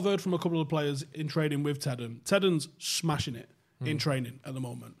 From what I've heard from a couple of players in training with Tedden's smashing it in training at the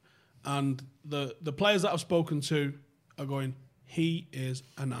moment. And the players that I've spoken to are going, he is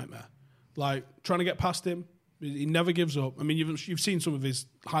a nightmare. Like, trying to get past him, he never gives up. I mean, you've seen some of his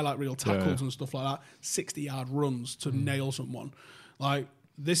highlight reel tackles and stuff like that, 60-yard runs to nail someone. Like,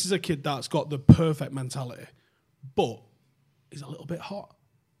 this is a kid that's got the perfect mentality, but he's a little bit hot,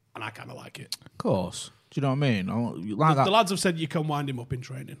 and I kind of like it. Of course. Do you know what I mean? You like that. The lads have said you can wind him up in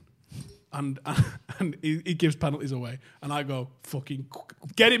training. And he gives penalties away. And I go, fucking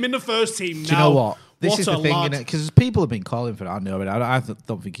get him in the first team now. Do you know what? This is a the thing, lad. innit? Because people have been calling for it. I know it. I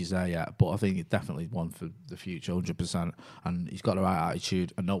don't think he's there yet, but I think he's definitely one for the future, 100%. And he's got the right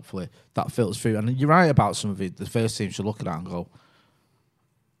attitude, and hopefully that filters through. And you're right about some of it. The first team should look at that and go,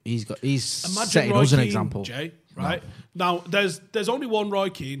 he's setting Roy us an Keane, example. Jay, right? Now, there's only one Roy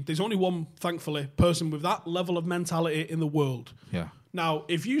Keane. There's only one, thankfully, person with that level of mentality in the world. Yeah. Now,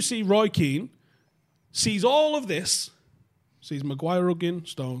 if you see Roy Keane, sees all of this, sees Maguire hugging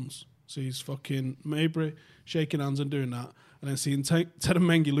Stones, sees fucking Mabry shaking hands and doing that, and then seeing Ted and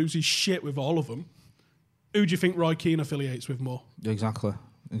Mengi lose his shit with all of them, who do you think Roy Keane affiliates with more? Exactly.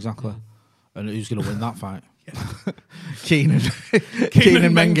 And who's going to win that fight? Keane and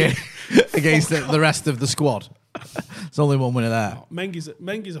Mengi against the rest of the squad. There's only one winner there.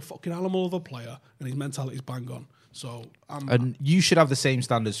 Mengi's a fucking animal of a player, and his mentality's bang on. So, And you should have the same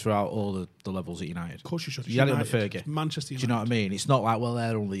standards throughout all the levels at United. of course you should. You had it on the United. Fergie. It's Manchester Do United. you know what I mean? It's not like, well,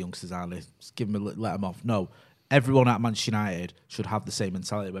 they're only youngsters, aren't they? Just give them let them off. No. Everyone at Manchester United should have the same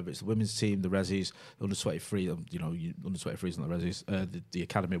mentality, whether it's the women's team, the Resis, the under 23, under 23s, not the Resis, the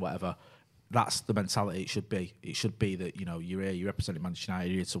academy, whatever. That's the mentality it should be. It should be that, you're here, you're representing Manchester United,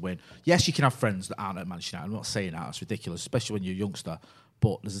 you're here to win. Yes, you can have friends that aren't at Manchester United. I'm not saying that. That's ridiculous, especially when you're a youngster.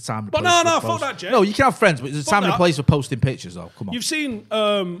 But there's a time and a But place. no, for fuck that, Jay. No, you can have friends, but there's a Fuck time and a that. place for posting pictures, though. Come on. You've seen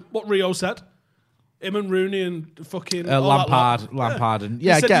what Rio said. Him and Rooney and fucking all that Lampard, lot. and He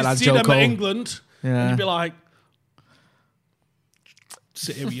I said get you'd that. see Joe them Cole. at England, Yeah. and you'd be like,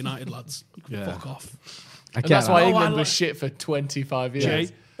 sit here with United lads. You can Yeah. fuck off. I And get that's why that. England I was like- shit for 25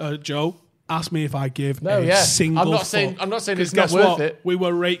 years. Jay, Joe, ask me if I give No, a yeah. single I'm not fuck. saying it's 'Cause not guess worth what? it. We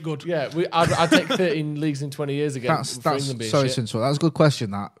were rate good. Yeah, I'd take 13 leagues in 20 years again That's for England being sorry, shit. Since that's a good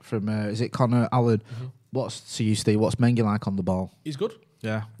question. That from is it Connor Allen? What's to you, Steve? What's Mengi like on the ball? He's good.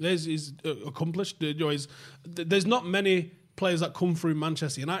 Yeah, He's accomplished. There's not many players that come through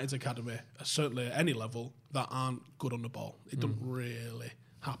Manchester United's academy, certainly at any level, that aren't good on the ball. It doesn't really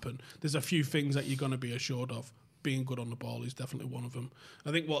happen. There's a few things that you're going to be assured of. Being good on the ball is definitely one of them.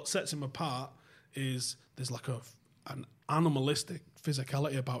 I think what sets him apart is there's like an animalistic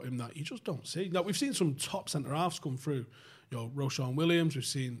physicality about him that you just don't see. Now, we've seen some top centre halves come through. Roshan Williams, we've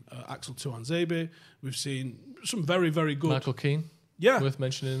seen Axel Tuanzebe, we've seen some very, very good. Michael Keane. worth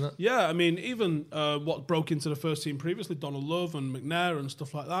mentioning that. Yeah, I mean, even what broke into the first team previously, Donald Love and McNair and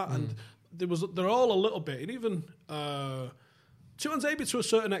stuff like that, and they're all a little bit, and even Tuanzebe to a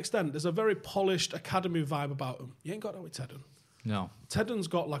certain extent. There's a very polished academy vibe about him. You ain't got that with Tedden. No, Tedden's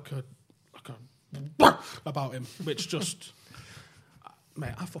got like a about him, which just,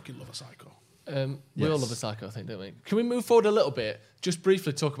 mate, I fucking love a psycho. We all love a psycho, I think, don't we? Can we move forward a little bit? Just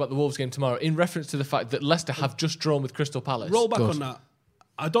briefly talk about the Wolves game tomorrow in reference to the fact that Leicester have just drawn with Crystal Palace. Roll back on that.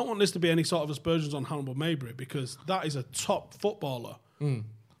 I don't want this to be any sort of aspersions on Hannibal Mabry because that is a top footballer,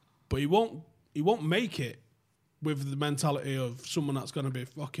 but he won't make it with the mentality of someone that's going to be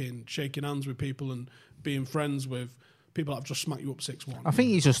fucking shaking hands with people and being friends with people that have just smacked you up 6-1. I think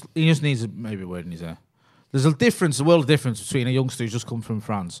he just needs maybe a word in his ear. There's a world of difference between a youngster who's just come from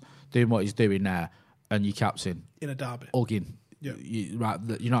France doing what he's doing there and your captain in a derby hugging. Yeah. You know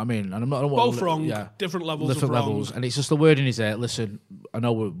what I mean? And I'm not both wrong, different levels of wrong. And it's just a word in his ear. Listen, I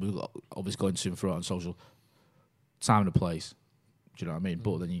know we're obviously going to him through it on social. Time and a place. Do you know what I mean?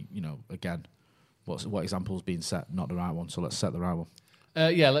 But then, you know, again, what example's being set? Not the right one, so let's set the right one.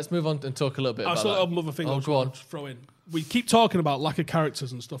 Let's move on and talk a little bit about that. Also, another thing I was going to throw in. We keep talking about lack of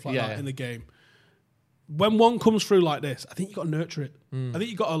characters and stuff like that in the game. When one comes through like this, I think you got to nurture it. I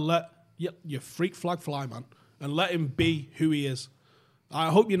think you got to let your freak flag fly, man, and let him be who he is. I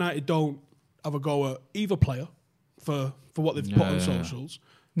hope United don't have a go at either player for what they've put on socials.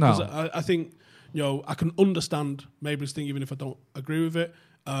 No, I think I can understand Mabry's thing, even if I don't agree with it.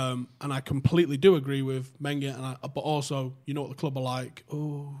 And I completely do agree with Menga, but also you know what the club are like.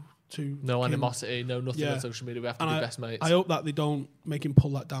 No animosity, no nothing on social media. We have to be best mates. I hope that they don't make him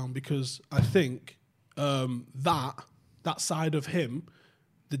pull that down because I think that side of him,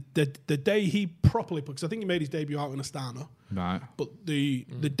 the day he properly, because I think he made his debut out in Astana, right? But the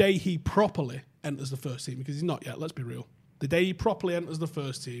day he properly enters the first team, because he's not yet. Let's be real. The day he properly enters the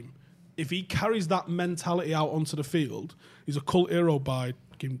first team, if he carries that mentality out onto the field, he's a cult hero by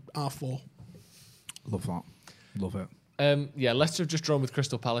R4. Love that. Love it. Leicester have just drawn with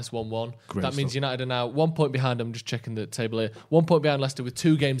Crystal Palace 1-1. Great that means stuff. United are now 1 point behind them. Just checking the table here. 1 point behind Leicester with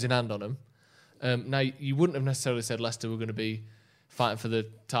 2 games in hand on them. Now, you wouldn't have necessarily said Leicester were going to be fighting for the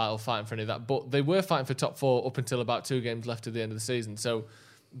title, fighting for any of that, but they were fighting for top 4 up until about 2 games left at the end of the season. So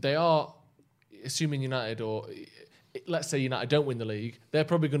they are, assuming United or... Let's say United don't win the league, they're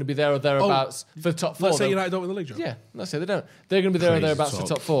probably going to be there or thereabouts for top 4. Let's say United don't win the league, John. Yeah, let's say they don't. They're going to be there or thereabouts for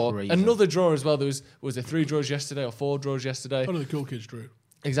top 4. Crazy. Another draw as well. There was there 3 draws yesterday or 4 draws yesterday? Oh no, the cool kids drew.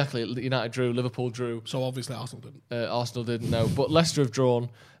 Exactly. United drew, Liverpool drew. So obviously Arsenal didn't. Arsenal didn't, no. But Leicester have drawn.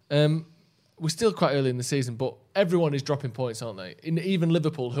 We're still quite early in the season, but everyone is dropping points, aren't they? Even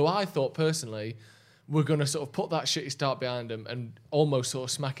Liverpool, who I thought personally were going to sort of put that shitty start behind them and almost sort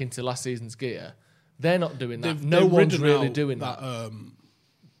of smack into last season's gear. They're not doing that. No one's really doing that.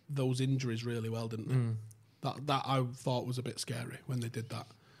 Those injuries really well, didn't they? That I thought was a bit scary when they did that.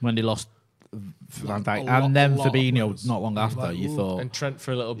 When they lost Van Dijk and then Fabinho not long after, you thought... And Trent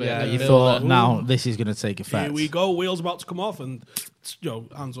for a little bit. Yeah, you thought, now this is going to take effect. Here we go, wheels about to come off and,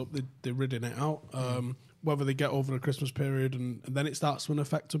 hands up, they're ridding it out. Whether they get over the Christmas period and then it starts to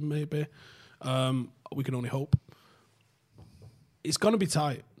affect them maybe, we can only hope. It's going to be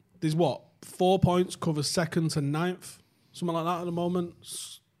tight. There's 4 points covers 2nd to 9th, something like that at the moment.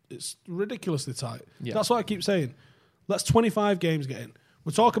 It's ridiculously tight. Yeah. That's what I keep saying. Let's 25 games get in.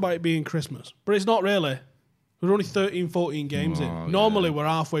 We'll talk about it being Christmas, but it's not really. We're only 13, 14 games in. Normally, we're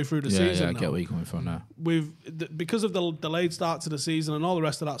halfway through the season. I get where you're coming from now. Because of the delayed start to the season and all the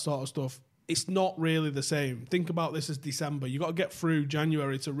rest of that sort of stuff, it's not really the same. Think about this as December. You've got to get through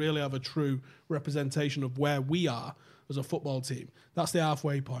January to really have a true representation of where we are as a football team. That's the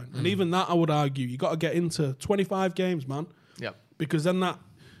halfway point. And even that, I would argue, you got to get into 25 games, man. Yep. Because then that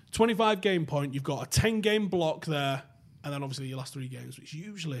 25 game point, you've got a 10 game block there, and then obviously your last 3 games, which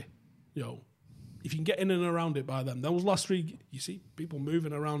usually, if you can get in and around it by then, those last 3, you see people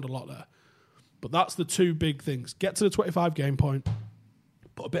moving around a lot there. But that's the 2 big things. Get to the 25 game point,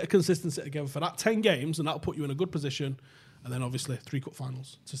 put a bit of consistency together for that 10 games, and that'll put you in a good position. And then obviously 3 cup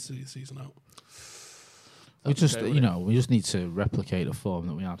finals to see the season out. We just need to replicate the form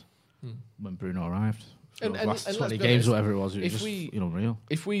that we had when Bruno arrived. And last 20 games, whatever it was just unreal.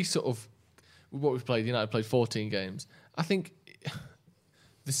 If we sort of, what we've played, United played 14 games. I think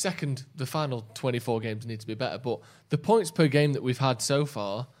the final 24 games need to be better. But the points per game that we've had so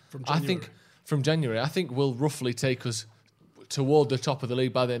far, from January, I think will roughly take us toward the top of the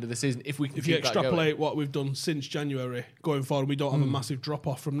league by the end of the season if you extrapolate what we've done since January going forward, we don't have a massive drop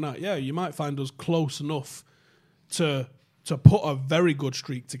off from that. Yeah, you might find us close enough to put a very good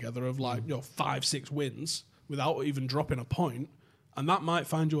streak together of 5-6 wins without even dropping a point. and that might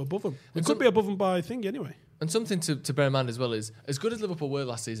find you above them. It could be above them by thing anyway. And something to bear in mind as well is, as good as Liverpool were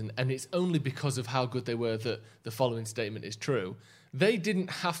last season, and it's only because of how good they were that the following statement is true, they didn't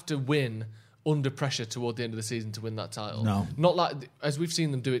have to win under pressure toward the end of the season to win that title. No. Not like, as we've seen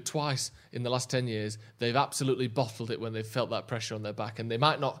them do it twice in the last 10 years, they've absolutely bottled it when they've felt that pressure on their back, and they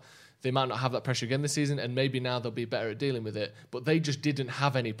might not have that pressure again this season, and maybe now they'll be better at dealing with it, but they just didn't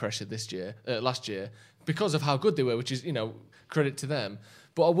have any pressure last year because of how good they were, which is, credit to them.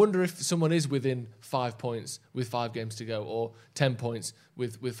 But I wonder if someone is within 5 points with 5 games to go, or 10 points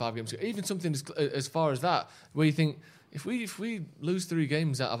with 5 games to go. Even something as far as that, where you think, if we lose 3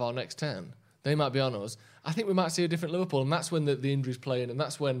 games out of our next 10, they might be on us. I think we might see a different Liverpool, and that's when the injuries play in, and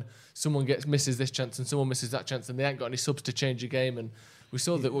that's when someone misses this chance and someone misses that chance, and they ain't got any subs to change a game. And we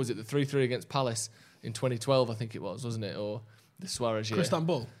saw that, what was it, the 3-3 against Palace in 2012, I think it was, wasn't it? Or the Suarez year.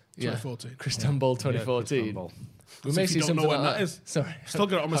 Istanbul, 2014. Istanbul 2014. Yeah, We may see something like that is. Sorry. Still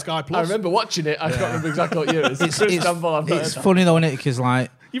got it on my Sky Plus. I remember watching it. I can't remember exactly what year it is. It's funny though, isn't it? Because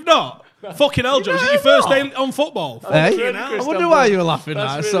You've not? Fucking hell, Joe. Is it your first day on football? Hey? I wonder why you were laughing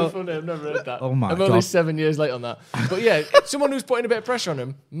at That's that. really funny. I've never heard that. Oh my I'm God. only 7 years late on that. But yeah, someone who's putting a bit of pressure on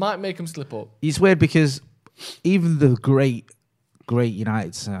him might make him slip up. It's weird because even the great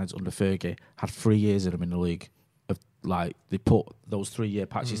United sides under Fergie had 3 years of them in the league. They put those 3-year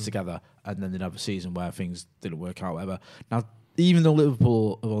patches together, and then they'd have a season where things didn't work out, whatever. Now, even though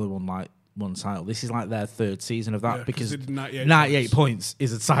Liverpool have only won one title, this is their 3rd season of that, because 98 points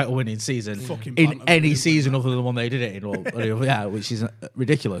is a title winning season in any season other than the one they did it in, which is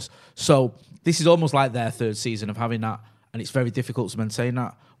ridiculous. So this is almost like their 3rd season of having that, and it's very difficult to maintain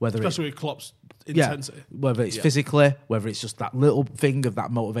that, especially with Klopp's intensity. Whether it's physically, whether it's just that little thing of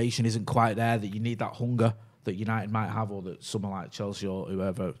that motivation isn't quite there, that you need that hunger that United might have, or that someone like Chelsea or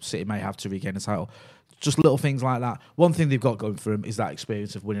whoever City may have to regain a title. Just little things like that. One thing they've got going for them is that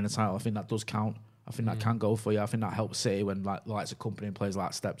experience of winning a title. I think that does count. I think that can go for you. I think that helps City when the likes of Company and players like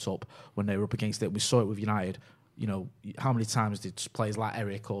that stepped up when they were up against it. We saw it with United. How many times did players like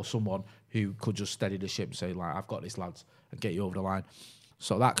Eric or someone who could just steady the ship and say, I've got this, lads, and get you over the line.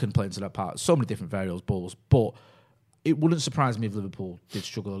 So that can play into that part. So many different variables, but it wouldn't surprise me if Liverpool did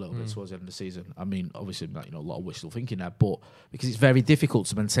struggle a little bit towards the end of the season. I mean, obviously, a lot of wishful thinking there, but because it's very difficult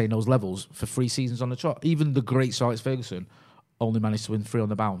to maintain those levels for 3 seasons on the trot. Even the great Sir Alex Ferguson only managed to win 3 on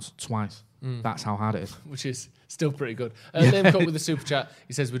the bounce twice. That's how hard it is. Which is still pretty good. Liam Cook with the super chat.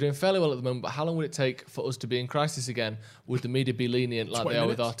 He says, we're doing fairly well at the moment, but how long would it take for us to be in crisis again? Would the media be lenient like they are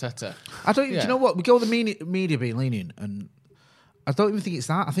with Arteta? I don't. Do you know what? We go with the media being lenient, and I don't even think it's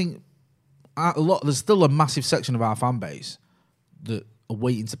that. I think there's still a massive section of our fan base that are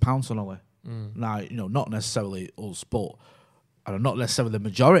waiting to pounce on Ole. Now, not necessarily us, but not necessarily the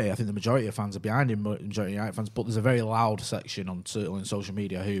majority. I think the majority of fans are behind him, majority of United fans, but there's a very loud section certainly on social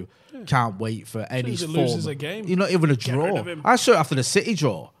media who can't wait for any form. Loses a game. You're not even a draw. I saw it after the City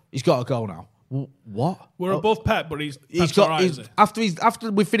draw. He's got to go now. What? We're above Pep, but he's got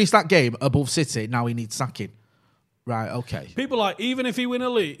after we finished that game above City. Now he needs sacking. Right, okay. People even if he wins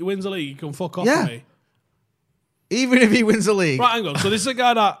a league, he can fuck off me. Even if he wins a league. Right, hang on. So this is a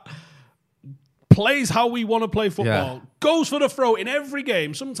guy that plays how we want to play football, goes for the throw in every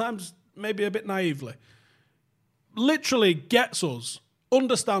game, sometimes maybe a bit naively, literally gets us,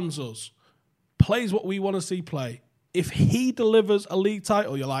 understands us, plays what we want to see play. If he delivers a league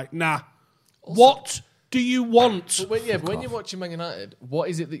title, you're like, nah. Also, what do you want? But when you're watching Man United, what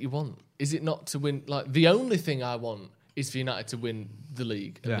is it that you want? Is it not to win? The only thing I want is for United to win the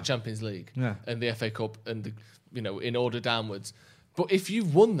league and the Champions League and the FA Cup and in order downwards. But if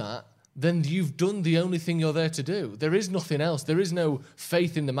you've won that, then you've done the only thing you're there to do. There is nothing else. There is no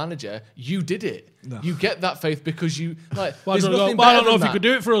faith in the manager. You did it. No. You get that faith because you there's nothing better I don't know if that. he could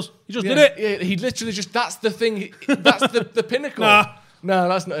do it for us. He just did it. Yeah, he literally that's the thing. That's the pinnacle. No,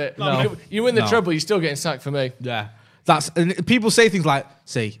 that's not it. No. You win the treble, you're still getting sacked for me. Yeah. And people say things like,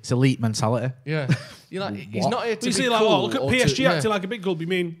 see, it's elite mentality. Yeah. You're like, he's not here to be cool. Look at PSG acting like a big club. You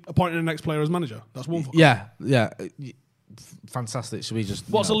mean appointing the next player as manager? That's one for Yeah. Fantastic. Should we just...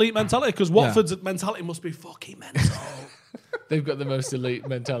 What's elite mentality? Because Watford's mentality must be fucking mental. They've got the most elite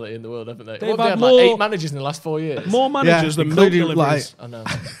mentality in the world, haven't they? They've had more, 8 managers in the last 4 years. More managers than milk deliveries. I know.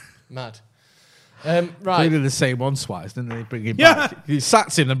 Mad. Right. They did the same once twice, didn't they? Bring him back. He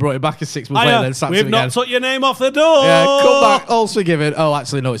sacked him and brought him back 6 months later, then sacked him again. We've not took your name off the door. Yeah, come back, all's forgiven. Oh,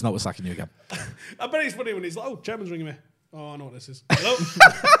 actually, no, it's not. We're sacking you again. I bet it's funny when he's like, oh, Chairman's ringing me. Oh, I know what this is. Hello?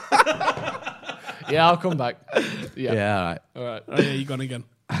 Yeah, I'll come back. Yeah, all right. Oh, yeah, you're gone again.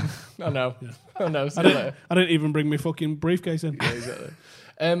 I know. Yeah. I know. I didn't even bring my fucking briefcase in. Yeah, exactly.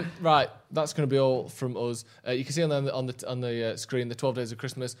 Right, that's going to be all from us. You can see on the screen the 12 Days of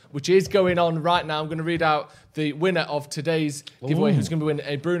Christmas, which is going on right now. I'm going to read out the winner of today's giveaway, who's going to win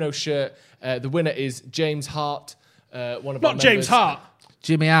a Bruno shirt. The winner is James Hart, one of our members. Not James Hart.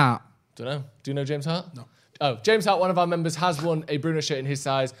 Jimmy Hart. Don't know. Do you know James Hart? No. Oh, James Hart, one of our members, has won a Bruno shirt in his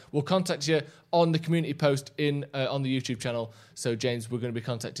size. We'll contact you on the community post on the YouTube channel. So, James, we're going to be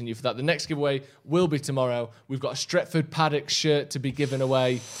contacting you for that. The next giveaway will be tomorrow. We've got a Stretford Paddock shirt to be given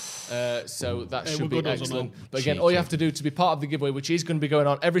away. So that should be excellent. But again, all you have to do to be part of the giveaway, which is going to be going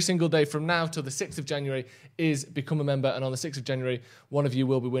on every single day from now till the 6th of January, is become a member. And on the 6th of January, one of you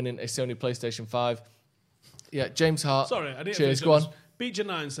will be winning a Sony PlayStation 5. Yeah, James Hart. Sorry, I didn't. Cheers, go on.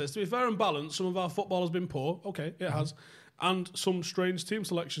 Beecher9 says, to be fair and balanced, some of our football has been poor. Okay, it has. And some strange team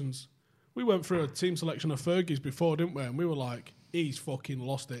selections. We went through a team selection of Fergie's before, didn't we? And we were like, he's fucking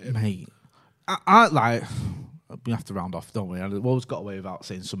lost it. Mate, I like... We have to round off, don't we? I've always got away without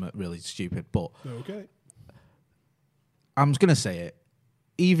saying something really stupid, but... Okay. I'm going to say it.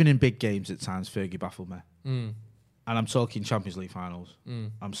 Even in big games at times, Fergie baffled me. And I'm talking Champions League finals.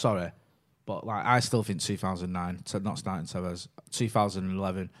 I'm sorry. But like, I still think 2009, not starting Tevez,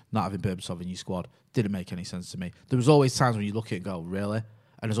 2011, not having Berbatov in your squad, didn't make any sense to me. There was always times when you look at it and go, really?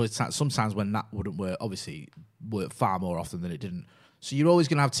 And there's always sometimes when that wouldn't work. Obviously, worked far more often than it didn't. So you're always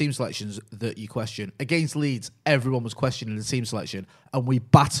going to have team selections that you question. Against Leeds, everyone was questioning the team selection, and we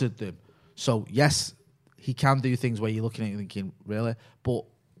battered them. So yes, he can do things where you're looking at it and thinking, really? But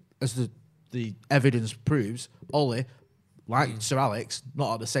as the evidence proves, Ole, like Sir Alex,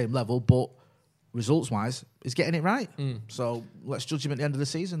 not at the same level, but results-wise, is getting it right. So let's judge him at the end of the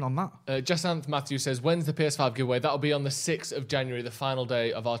season on that. Jasanth Matthew says, when's the PS5 giveaway? That'll be on the 6th of January, the final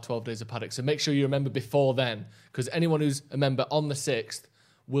day of our 12 Days of Paddock. So make sure you remember before then, because anyone who's a member on the 6th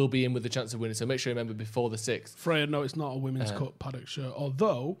will be in with the chance of winning. So make sure you remember before the 6th. Freya, no, it's not a women's cut Paddock shirt.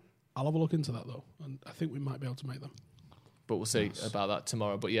 Although, I'll have a look into that, though. And I think we might be able to make them. But we'll see about that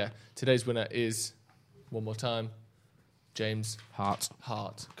tomorrow. But yeah, today's winner is, one more time, James Hart.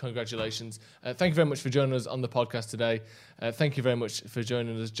 Congratulations. Thank you very much for joining us on the podcast today. Thank you very much for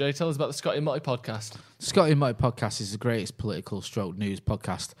joining us. Jay, tell us about the Scotty Motti podcast. Scotty Motti podcast is the greatest political stroke news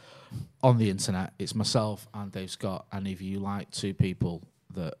podcast on the internet. It's myself and Dave Scott. And if you like two people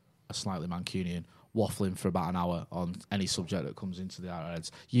that are slightly Mancunian, waffling for about an hour on any subject that comes into our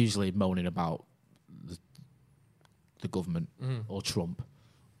heads, usually moaning about the government or Trump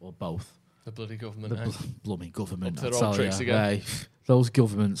or both. The bloody government. Bloody government. Up to their old tricks again. Those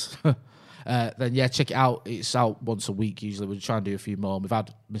governments. Then, yeah, check it out. It's out once a week, usually. We'll try and do a few more. We've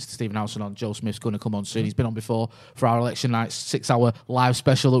had Mr. Stephen Howson on. Joe Smith's going to come on soon. He's been on before for our election night 6-hour live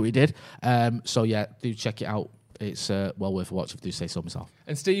special that we did. So, yeah, do check it out. It's well worth a watch, if I do say so myself.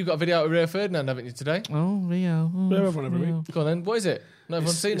 And Steve, you've got a video out of Rio Ferdinand, haven't you, today? Oh, Rio. They're everyone every week. Go on then. What is it? Not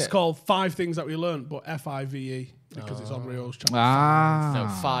everyone's seen it. It's called 5 Things That We Learned, but F-I-V-E, because it's on Rio's channel. No,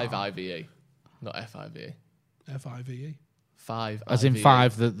 5 IVE. Not F-I-V-E. F-I-V-E. 5 As in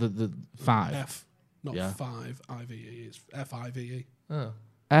 5, the 5. F, not 5 I-V-E. It's F-I-V-E. Oh.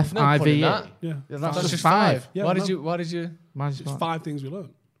 F-I-V-E. Yeah, that's just 5. Yeah, why did you? It's 5 things we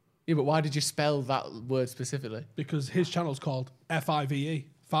learned. Yeah, but why did you spell that word specifically? Because his channel's called F-I-V-E.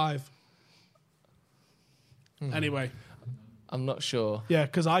 5. Anyway. I'm not sure. Yeah,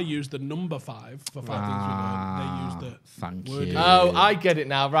 because I used the number 5 for 5 things we learned. They used the thank word. you. Oh, I get it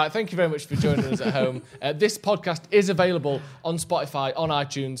now. Right, thank you very much for joining us at home. This podcast is available on Spotify, on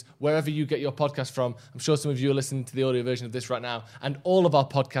iTunes, wherever you get your podcast from. I'm sure some of you are listening to the audio version of this right now. And all of our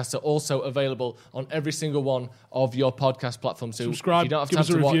podcasts are also available on every single one of your podcast platforms. So subscribe, if you don't have give time us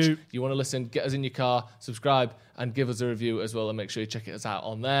a to watch, review. you want to listen, get us in your car, subscribe, and give us a review as well. And make sure you check us out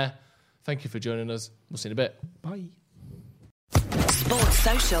on there. Thank you for joining us. We'll see you in a bit. Bye. Sports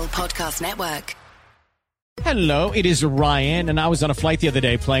Social Podcast Network. Hello, it is Ryan, and I was on a flight the other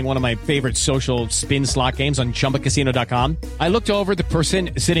day playing one of my favorite social spin slot games on ChumbaCasino.com. I looked over at the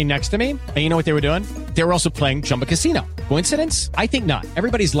person sitting next to me, and you know what they were doing? They were also playing Chumba Casino. Coincidence? I think not.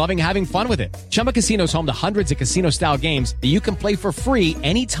 Everybody's loving having fun with it. Chumba Casino is home to hundreds of casino-style games that you can play for free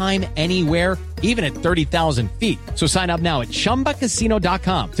anytime, anywhere, even at 30,000 feet. So sign up now at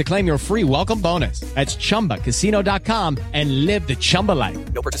ChumbaCasino.com to claim your free welcome bonus. That's ChumbaCasino.com and live the Chumba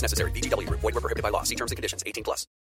life. No purchase necessary. VGW. Void where prohibited by law. See terms and conditions. 18+.